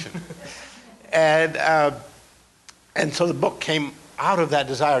imagination. And so the book came out of that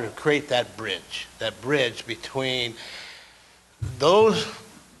desire to create that bridge between those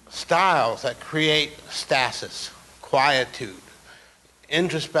styles that create stasis, quietude,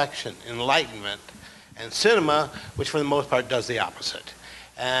 introspection, enlightenment, and cinema, which for the most part does the opposite.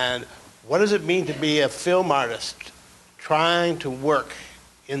 And what does it mean to be a film artist trying to work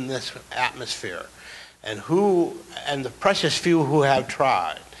in this atmosphere? And the precious few who have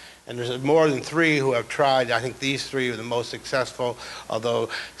tried. And there's more than 3 who have tried. I think these 3 are the most successful, although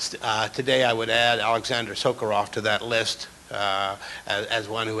today I would add Alexander Sokurov to that list as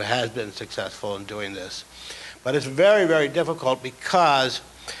one who has been successful in doing this. But it's very, very difficult because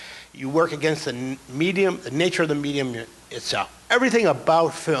you work against the medium, the nature of the medium itself. Everything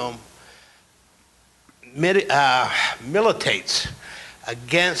about film militates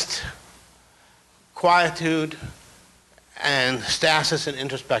against quietude and stasis and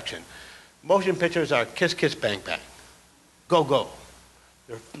introspection. Motion pictures are kiss, kiss, bang, bang. Go, go.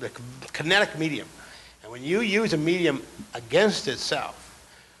 They're the kinetic medium. And when you use a medium against itself,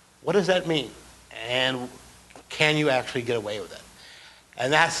 what does that mean? And can you actually get away with it?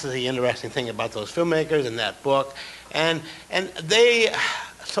 And that's the interesting thing about those filmmakers and that book. And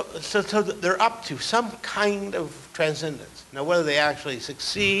so they're up to some kind of transcendence. Now, whether they actually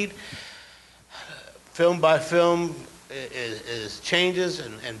succeed, film by film is changes,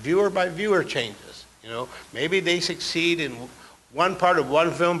 and viewer by viewer changes. You know, maybe they succeed in one part of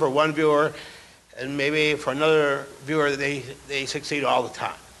one film for one viewer, and maybe for another viewer they succeed all the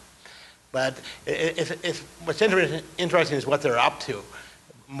time. But what's interesting is what they're up to,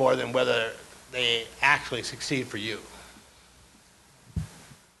 more than whether they actually succeed for you.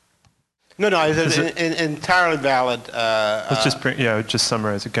 No, it's an entirely valid. Let's just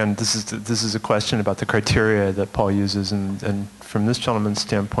summarize again. This is a question about the criteria that Paul uses, and from this gentleman's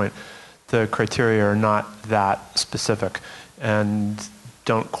standpoint, the criteria are not that specific, and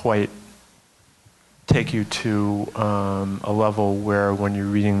don't quite take you to a level where, when you're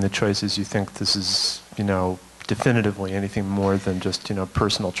reading the choices, you think this is, definitively anything more than just,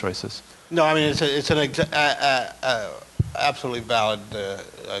 personal choices. No, I mean it's an absolutely valid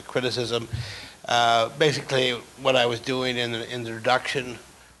criticism. Basically, what I was doing in the introduction,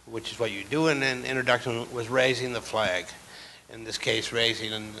 which is what you do in an introduction, was raising the flag. In this case,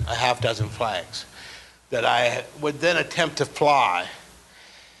 raising a half dozen flags that I would then attempt to fly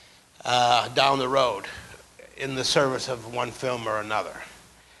down the road in the service of one film or another.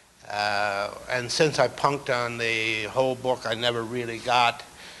 And since I punked on the whole book, I never really got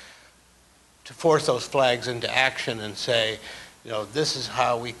to force those flags into action and say, this is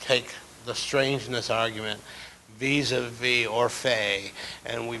how we take the strangeness argument vis-a-vis Orphée,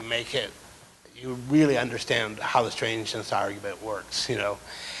 and we make it, you really understand how the strangeness argument works,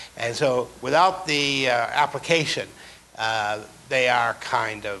 And so without the application, they are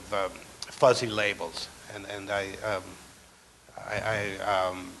kind of fuzzy labels, and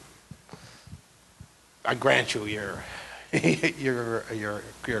I grant you your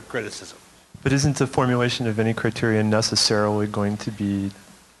criticism. But isn't the formulation of any criteria necessarily going to be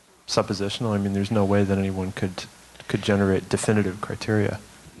suppositional? I mean, there's no way that anyone could generate definitive criteria.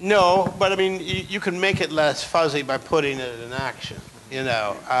 No, but I mean, you can make it less fuzzy by putting it in action,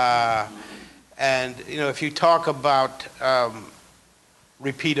 And, if you talk about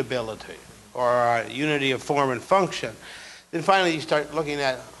repeatability or unity of form and function, then finally you start looking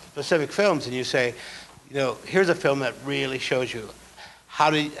at specific films and you say, here's a film that really shows you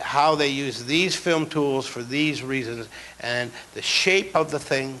how they use these film tools for these reasons, and the shape of the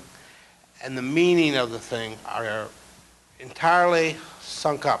thing and the meaning of the thing are entirely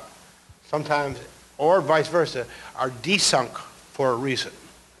sunk up, sometimes, or vice versa, are desunk for a reason,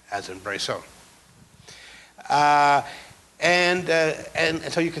 as in Bresson. And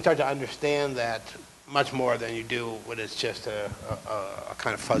so you can start to understand that much more than you do when it's just a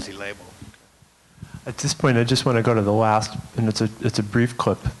kind of fuzzy label. At this point, I just want to go to the last, and it's a brief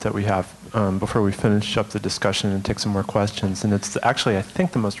clip that we have before we finish up the discussion and take some more questions. And it's actually, I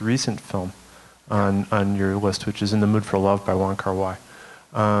think, the most recent film on your list, which is In the Mood for Love by Wong Kar-wai.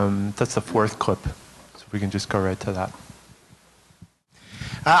 That's the fourth clip, so we can just go right to that.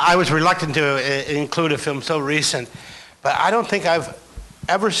 I was reluctant to include a film so recent, but I don't think I've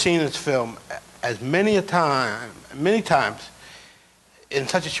ever seen this film as many times in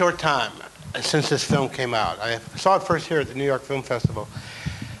such a short time since this film came out. I saw it first here at the New York Film Festival,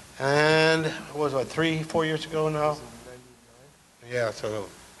 and it was, 3-4 years ago now? Yeah, so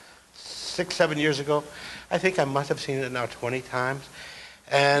 6-7 years ago. I think I must have seen it now 20 times.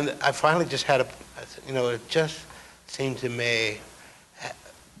 And I finally just had it just seemed to me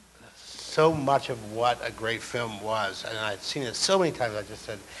so much of what a great film was. And I'd seen it so many times, I just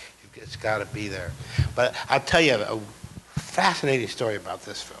said, it's got to be there. But I'll tell you a fascinating story about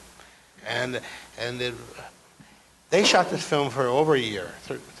this film. And they shot this film for over a year,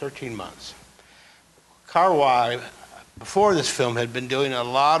 13 months. Kar-wai, before this film, had been doing a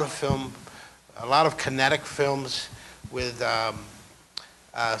lot of kinetic films with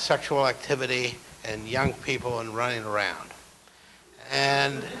sexual activity and young people and running around.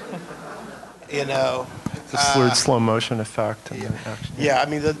 And, The slurred slow motion effect. And yeah, I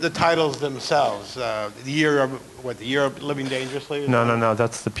mean, the titles themselves, the year of Living Dangerously? No,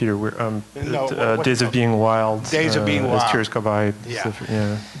 that's the Peter Weir, Days of Being Wild. Days of Being Wild. As Tears Go By.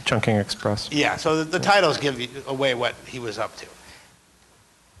 Yeah. Chungking Express. Yeah, so the titles give you away what he was up to.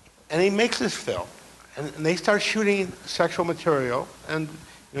 And he makes this film, and they start shooting sexual material, and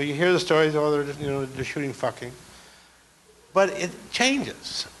you hear the stories, they're shooting fucking, but it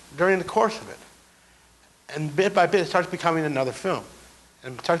changes during the course of it. And bit by bit, it starts becoming another film.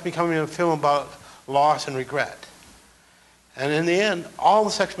 And it starts becoming a film about loss and regret. And in the end, all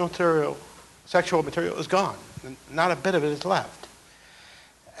the sexual material is gone. And not a bit of it is left.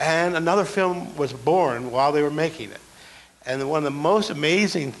 And another film was born while they were making it. And one of the most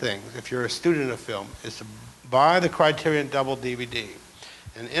amazing things, if you're a student of film, is to buy the Criterion double DVD.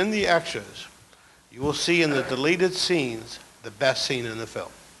 And in the extras, you will see in the deleted scenes the best scene in the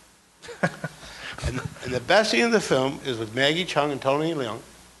film. And the best scene in the film is with Maggie Cheung and Tony Leung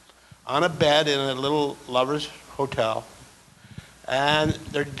on a bed in a little lovers hotel. And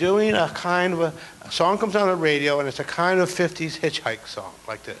they're doing a kind of a song comes on the radio, and it's a kind of 50s hitchhike song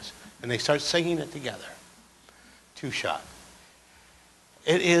like this. And they start singing it together. 2-shot.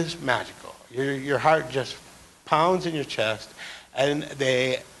 It is magical. Your heart just pounds in your chest, and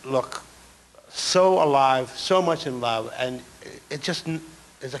they look so alive, so much in love, and it just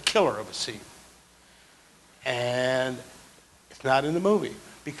is a killer of a scene. And it's not in the movie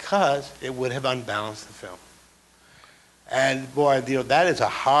because it would have unbalanced the film. And boy, that is a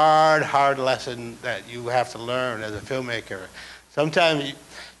hard lesson that you have to learn as a filmmaker. Sometimes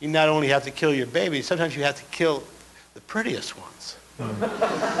you not only have to kill your babies, sometimes you have to kill the prettiest ones.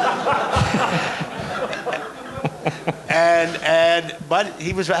 But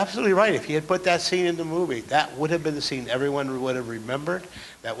he was absolutely right. If he had put that scene in the movie, that would have been the scene everyone would have remembered.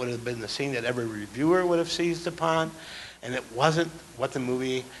 That would have been the scene that every reviewer would have seized upon. And it wasn't what the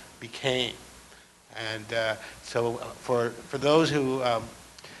movie became. And so for those who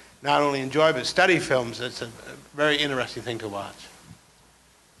not only enjoy but study films, it's a very interesting thing to watch.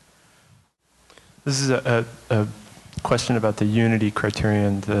 This is a question about the unity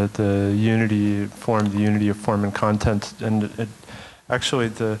criterion, the unity of form and content. And actually,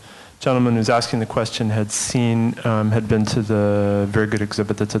 the gentleman who's asking the question had been to the very good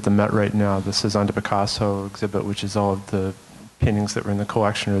exhibit that's at the Met right now, the Cezanne de Picasso exhibit, which is all of the paintings that were in the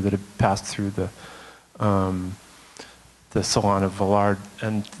collection or that had passed through the Salon of Vallard,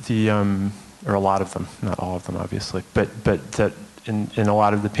 and or a lot of them, not all of them, obviously, but that in a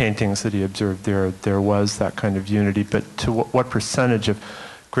lot of the paintings that he observed, there was that kind of unity. But to what percentage of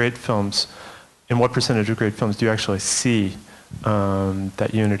great films, in what percentage of great films do you actually see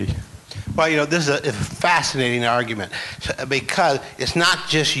that unity? Well, this is a fascinating argument because it's not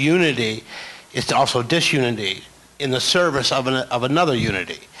just unity, it's also disunity in the service of another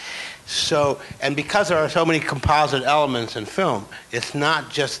unity. So, and because there are so many composite elements in film, it's not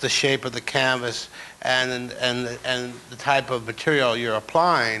just the shape of the canvas and the type of material you're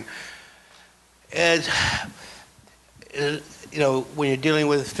applying. When you're dealing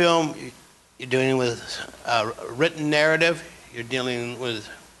with film, you're dealing with written narrative, you're dealing with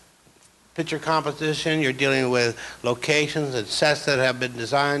picture composition, you're dealing with locations and sets that have been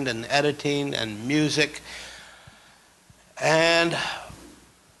designed and editing and music. And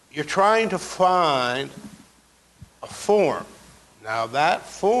you're trying to find a form. Now that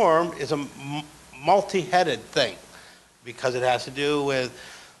form is a multi-headed thing because it has to do with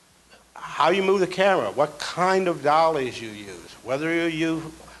how you move the camera, what kind of dollies you use, whether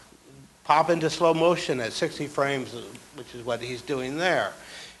you pop into slow motion at 60 frames, which is what he's doing there,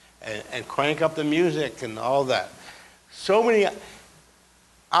 and crank up the music and all that. So many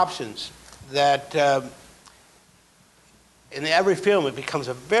options that in every film it becomes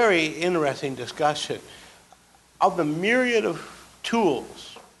a very interesting discussion of the myriad of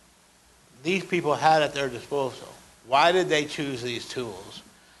tools these people had at their disposal. Why did they choose these tools?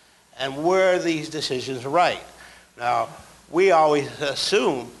 And were these decisions right? Now, we always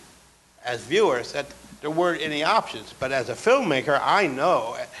assume as viewers that there weren't any options, but as a filmmaker, I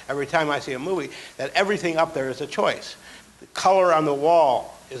know every time I see a movie that everything up there is a choice. The color on the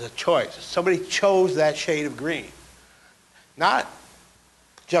wall is a choice. Somebody chose that shade of green. Not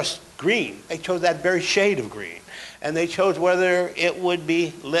just green, they chose that very shade of green. And they chose whether it would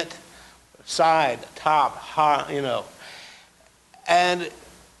be lit side, top, high, you know. And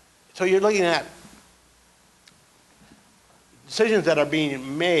so you're looking at decisions that are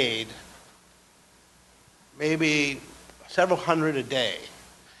being made, maybe several hundred a day,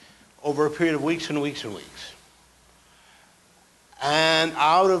 over a period of weeks and weeks and weeks. And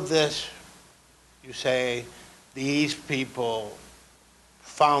out of this, you say, these people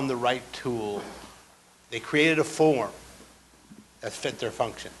found the right tool. They created a form that fit their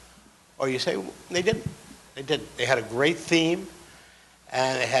function. Or you say, they didn't. They didn't. They had a great theme,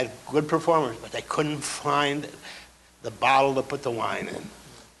 and they had good performers, but they couldn't find the bottle to put the wine in.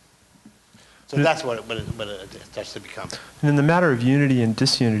 So that's what it starts to become. And in the matter of unity and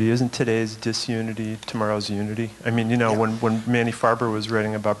disunity, isn't today's disunity tomorrow's unity? I mean, you know, when Manny Farber was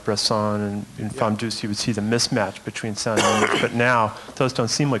writing about Bresson and in Femme Douce, he would see the mismatch between sound and image. But now, those don't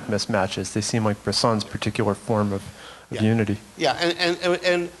seem like mismatches. They seem like Bresson's particular form of unity. Yeah,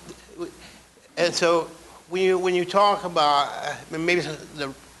 and so when you talk about, maybe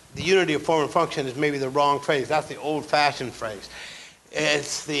the unity of form and function is maybe the wrong phrase. That's the old-fashioned phrase.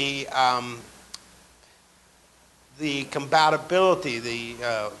 It's the compatibility,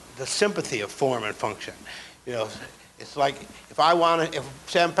 the sympathy of form and function. You know, it's like if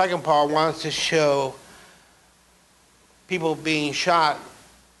Sam Peckinpah wants to show people being shot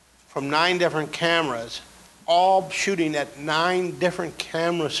from 9 different cameras, all shooting at 9 different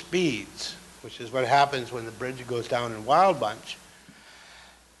camera speeds, which is what happens when the bridge goes down in Wild Bunch.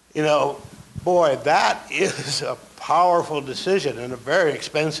 You know, boy, that is a powerful decision and a very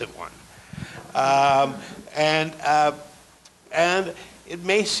expensive one. And it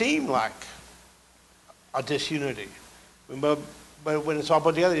may seem like a disunity, but when it's all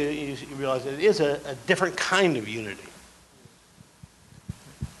put together, you realize it is a different kind of unity.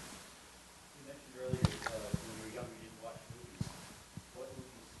 You mentioned earlier when you were younger you didn't watch movies. What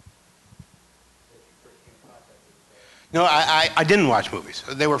movies that you first came in contact with? No, I didn't watch movies.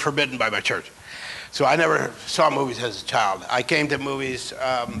 They were forbidden by my church. So I never saw movies as a child. I came to movies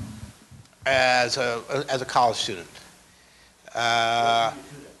as a college student.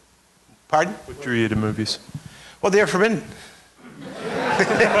 Pardon? What drew you to movies? Well, they're forbidden.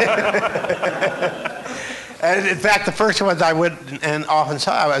 And in fact, the first ones I went and often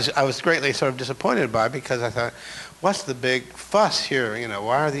saw, I was greatly sort of disappointed by, because I thought, what's the big fuss here? You know,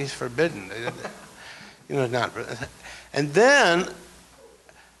 why are these forbidden? You know, not. And then,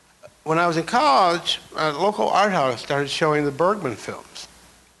 when I was in college, a local art house started showing the Bergman films.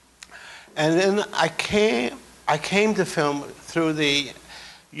 And then I came to film through the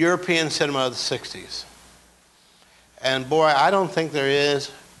European cinema of the 60s. And boy, I don't think there is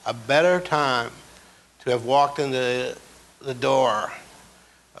a better time to have walked into the door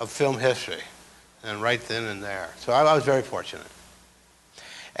of film history than right then and there. So I was very fortunate.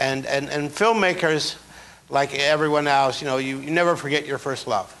 And filmmakers, like everyone else, you know, you never forget your first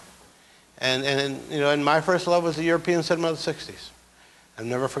love. And you know, and my first love was the European cinema of the 60s. I've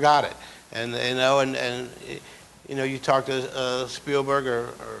never forgot it. And you know, and you know, you talk to Spielberg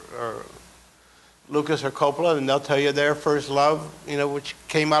or Lucas or Coppola, and they'll tell you their first love, you know, which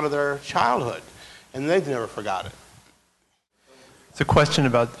came out of their childhood, and they've never forgot it. It's a question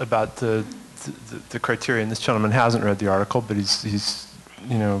about the criteria, and this gentleman hasn't read the article, but he's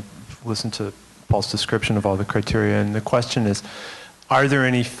you know, listened to Paul's description of all the criteria, and the question is, are there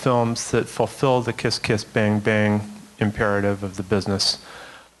any films that fulfill the kiss, kiss, bang, bang imperative of the business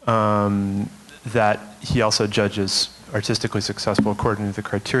that he also judges artistically successful according to the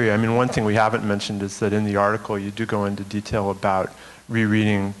criteria? I mean, one thing we haven't mentioned is that in the article you do go into detail about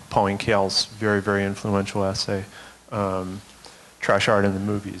rereading Pauline Kael's very, very influential essay trash art in the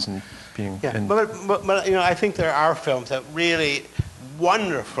movies and being. Yeah, and but I think there are films that really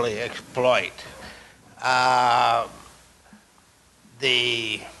wonderfully exploit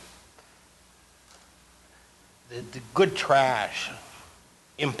the good trash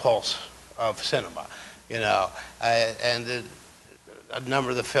impulse of cinema, and a number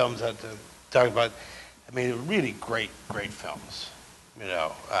of the films that talk about, really great films,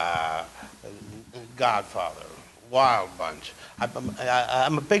 Godfather, Wild Bunch.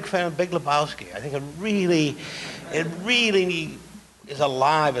 I'm a big fan of Big Lebowski. I think it really is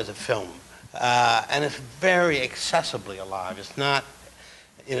alive as a film, and it's very accessibly alive. It's not,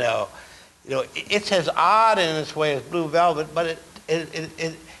 it's as odd in its way as Blue Velvet, but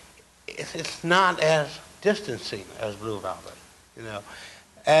it's not as distancing as Blue Velvet,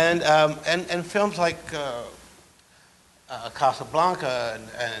 and films like Casablanca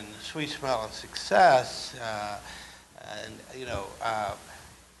and Sweet Smell of Success,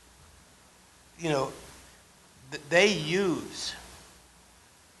 they use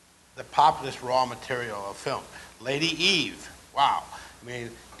the populist raw material of film. Lady Eve, wow.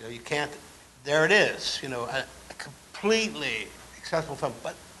 You can't. There it is. A completely accessible film,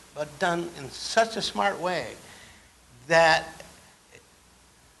 but done in such a smart way that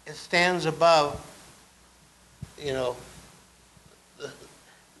it stands above, the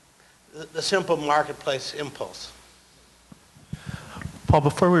simple marketplace impulse. Paul,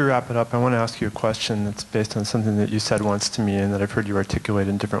 before we wrap it up, I want to ask you a question that's based on something that you said once to me and that I've heard you articulate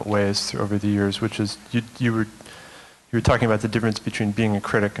in different ways over the years, which is you were talking about the difference between being a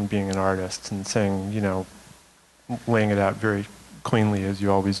critic and being an artist, and saying, laying it out very cleanly, as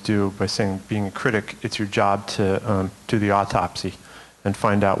you always do, by saying being a critic, it's your job to do the autopsy and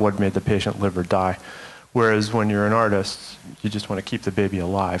find out what made the patient live or die. Whereas when you're an artist, you just want to keep the baby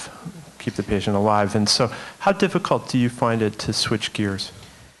alive, keep the patient alive. And so how difficult do you find it to switch gears?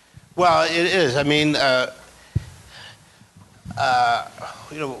 Well, it is.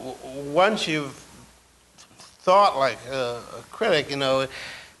 Once you've thought like a critic,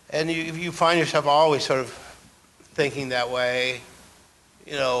 and you find yourself always sort of thinking that way,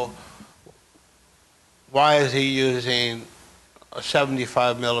 why is he using a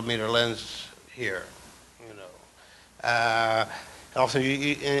 75 millimeter lens here? Also,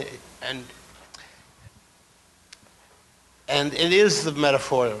 and it is the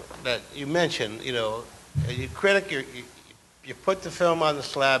metaphor that you mentioned. As you critic, you put the film on the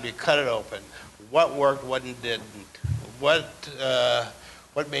slab, you cut it open. What worked, what didn't? What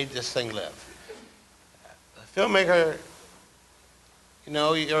made this thing live? The filmmaker,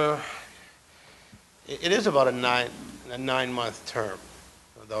 it is about a 9-month term.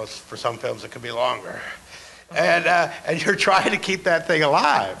 Though for some films it could be longer. And you're trying to keep that thing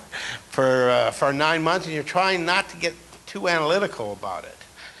alive for 9 months, and you're trying not to get too analytical about it.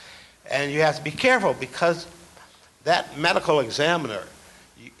 And you have to be careful, because that medical examiner,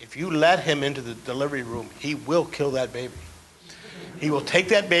 if you let him into the delivery room, he will kill that baby. He will take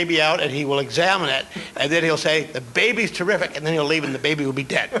that baby out and he will examine it, and then he'll say, the baby's terrific, and then he'll leave and the baby will be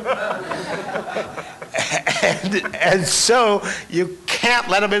dead. and so you can't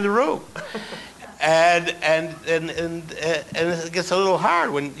let him in the room. And it gets a little hard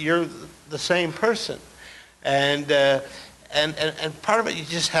when you're the same person. And part of it, you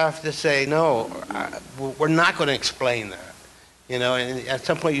just have to say, no, we're not going to explain that. And at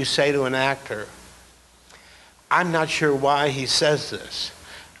some point you say to an actor, I'm not sure why he says this,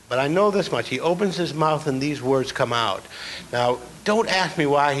 but I know this much. He opens his mouth and these words come out. Now, don't ask me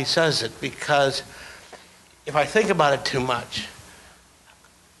why he says it, because if I think about it too much,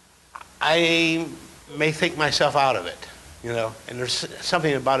 I may think myself out of it, and there's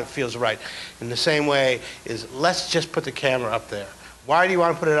something about it feels right. In the same way is, let's just put the camera up there. Why do you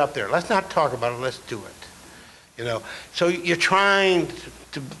want to put it up there? Let's not talk about it, let's do it. So you're trying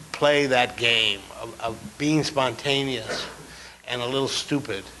to play that game of being spontaneous and a little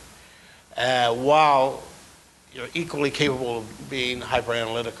stupid, while you're equally capable of being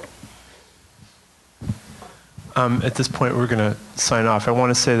hyper-analytical. At this point, we're going to sign off. I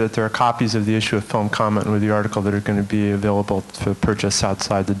want to say that there are copies of the issue of Film Comment with the article that are going to be available for purchase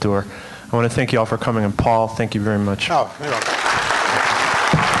outside the door. I want to thank you all for coming, and Paul, thank you very much. Oh, you're welcome.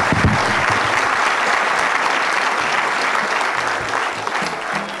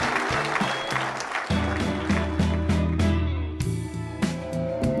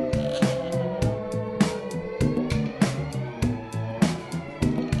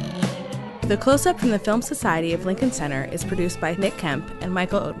 The Close-Up from the Film Society of Lincoln Center is produced by Nick Kemp and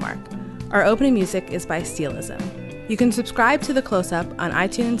Michael Odemark. Our opening music is by Steelism. You can subscribe to The Close-Up on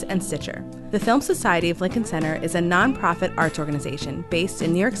iTunes and Stitcher. The Film Society of Lincoln Center is a nonprofit arts organization based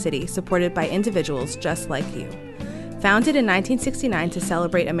in New York City, supported by individuals just like you. Founded in 1969 to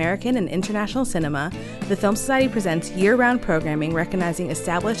celebrate American and international cinema, the Film Society presents year-round programming recognizing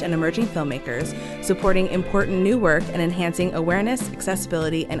established and emerging filmmakers, supporting important new work, and enhancing awareness,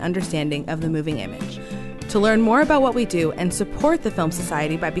 accessibility, and understanding of the moving image. To learn more about what we do and support the Film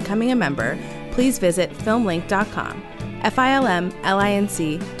Society by becoming a member, please visit filmlink.com, FILMLINC.com.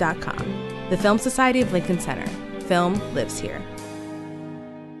 The Film Society of Lincoln Center. Film lives here.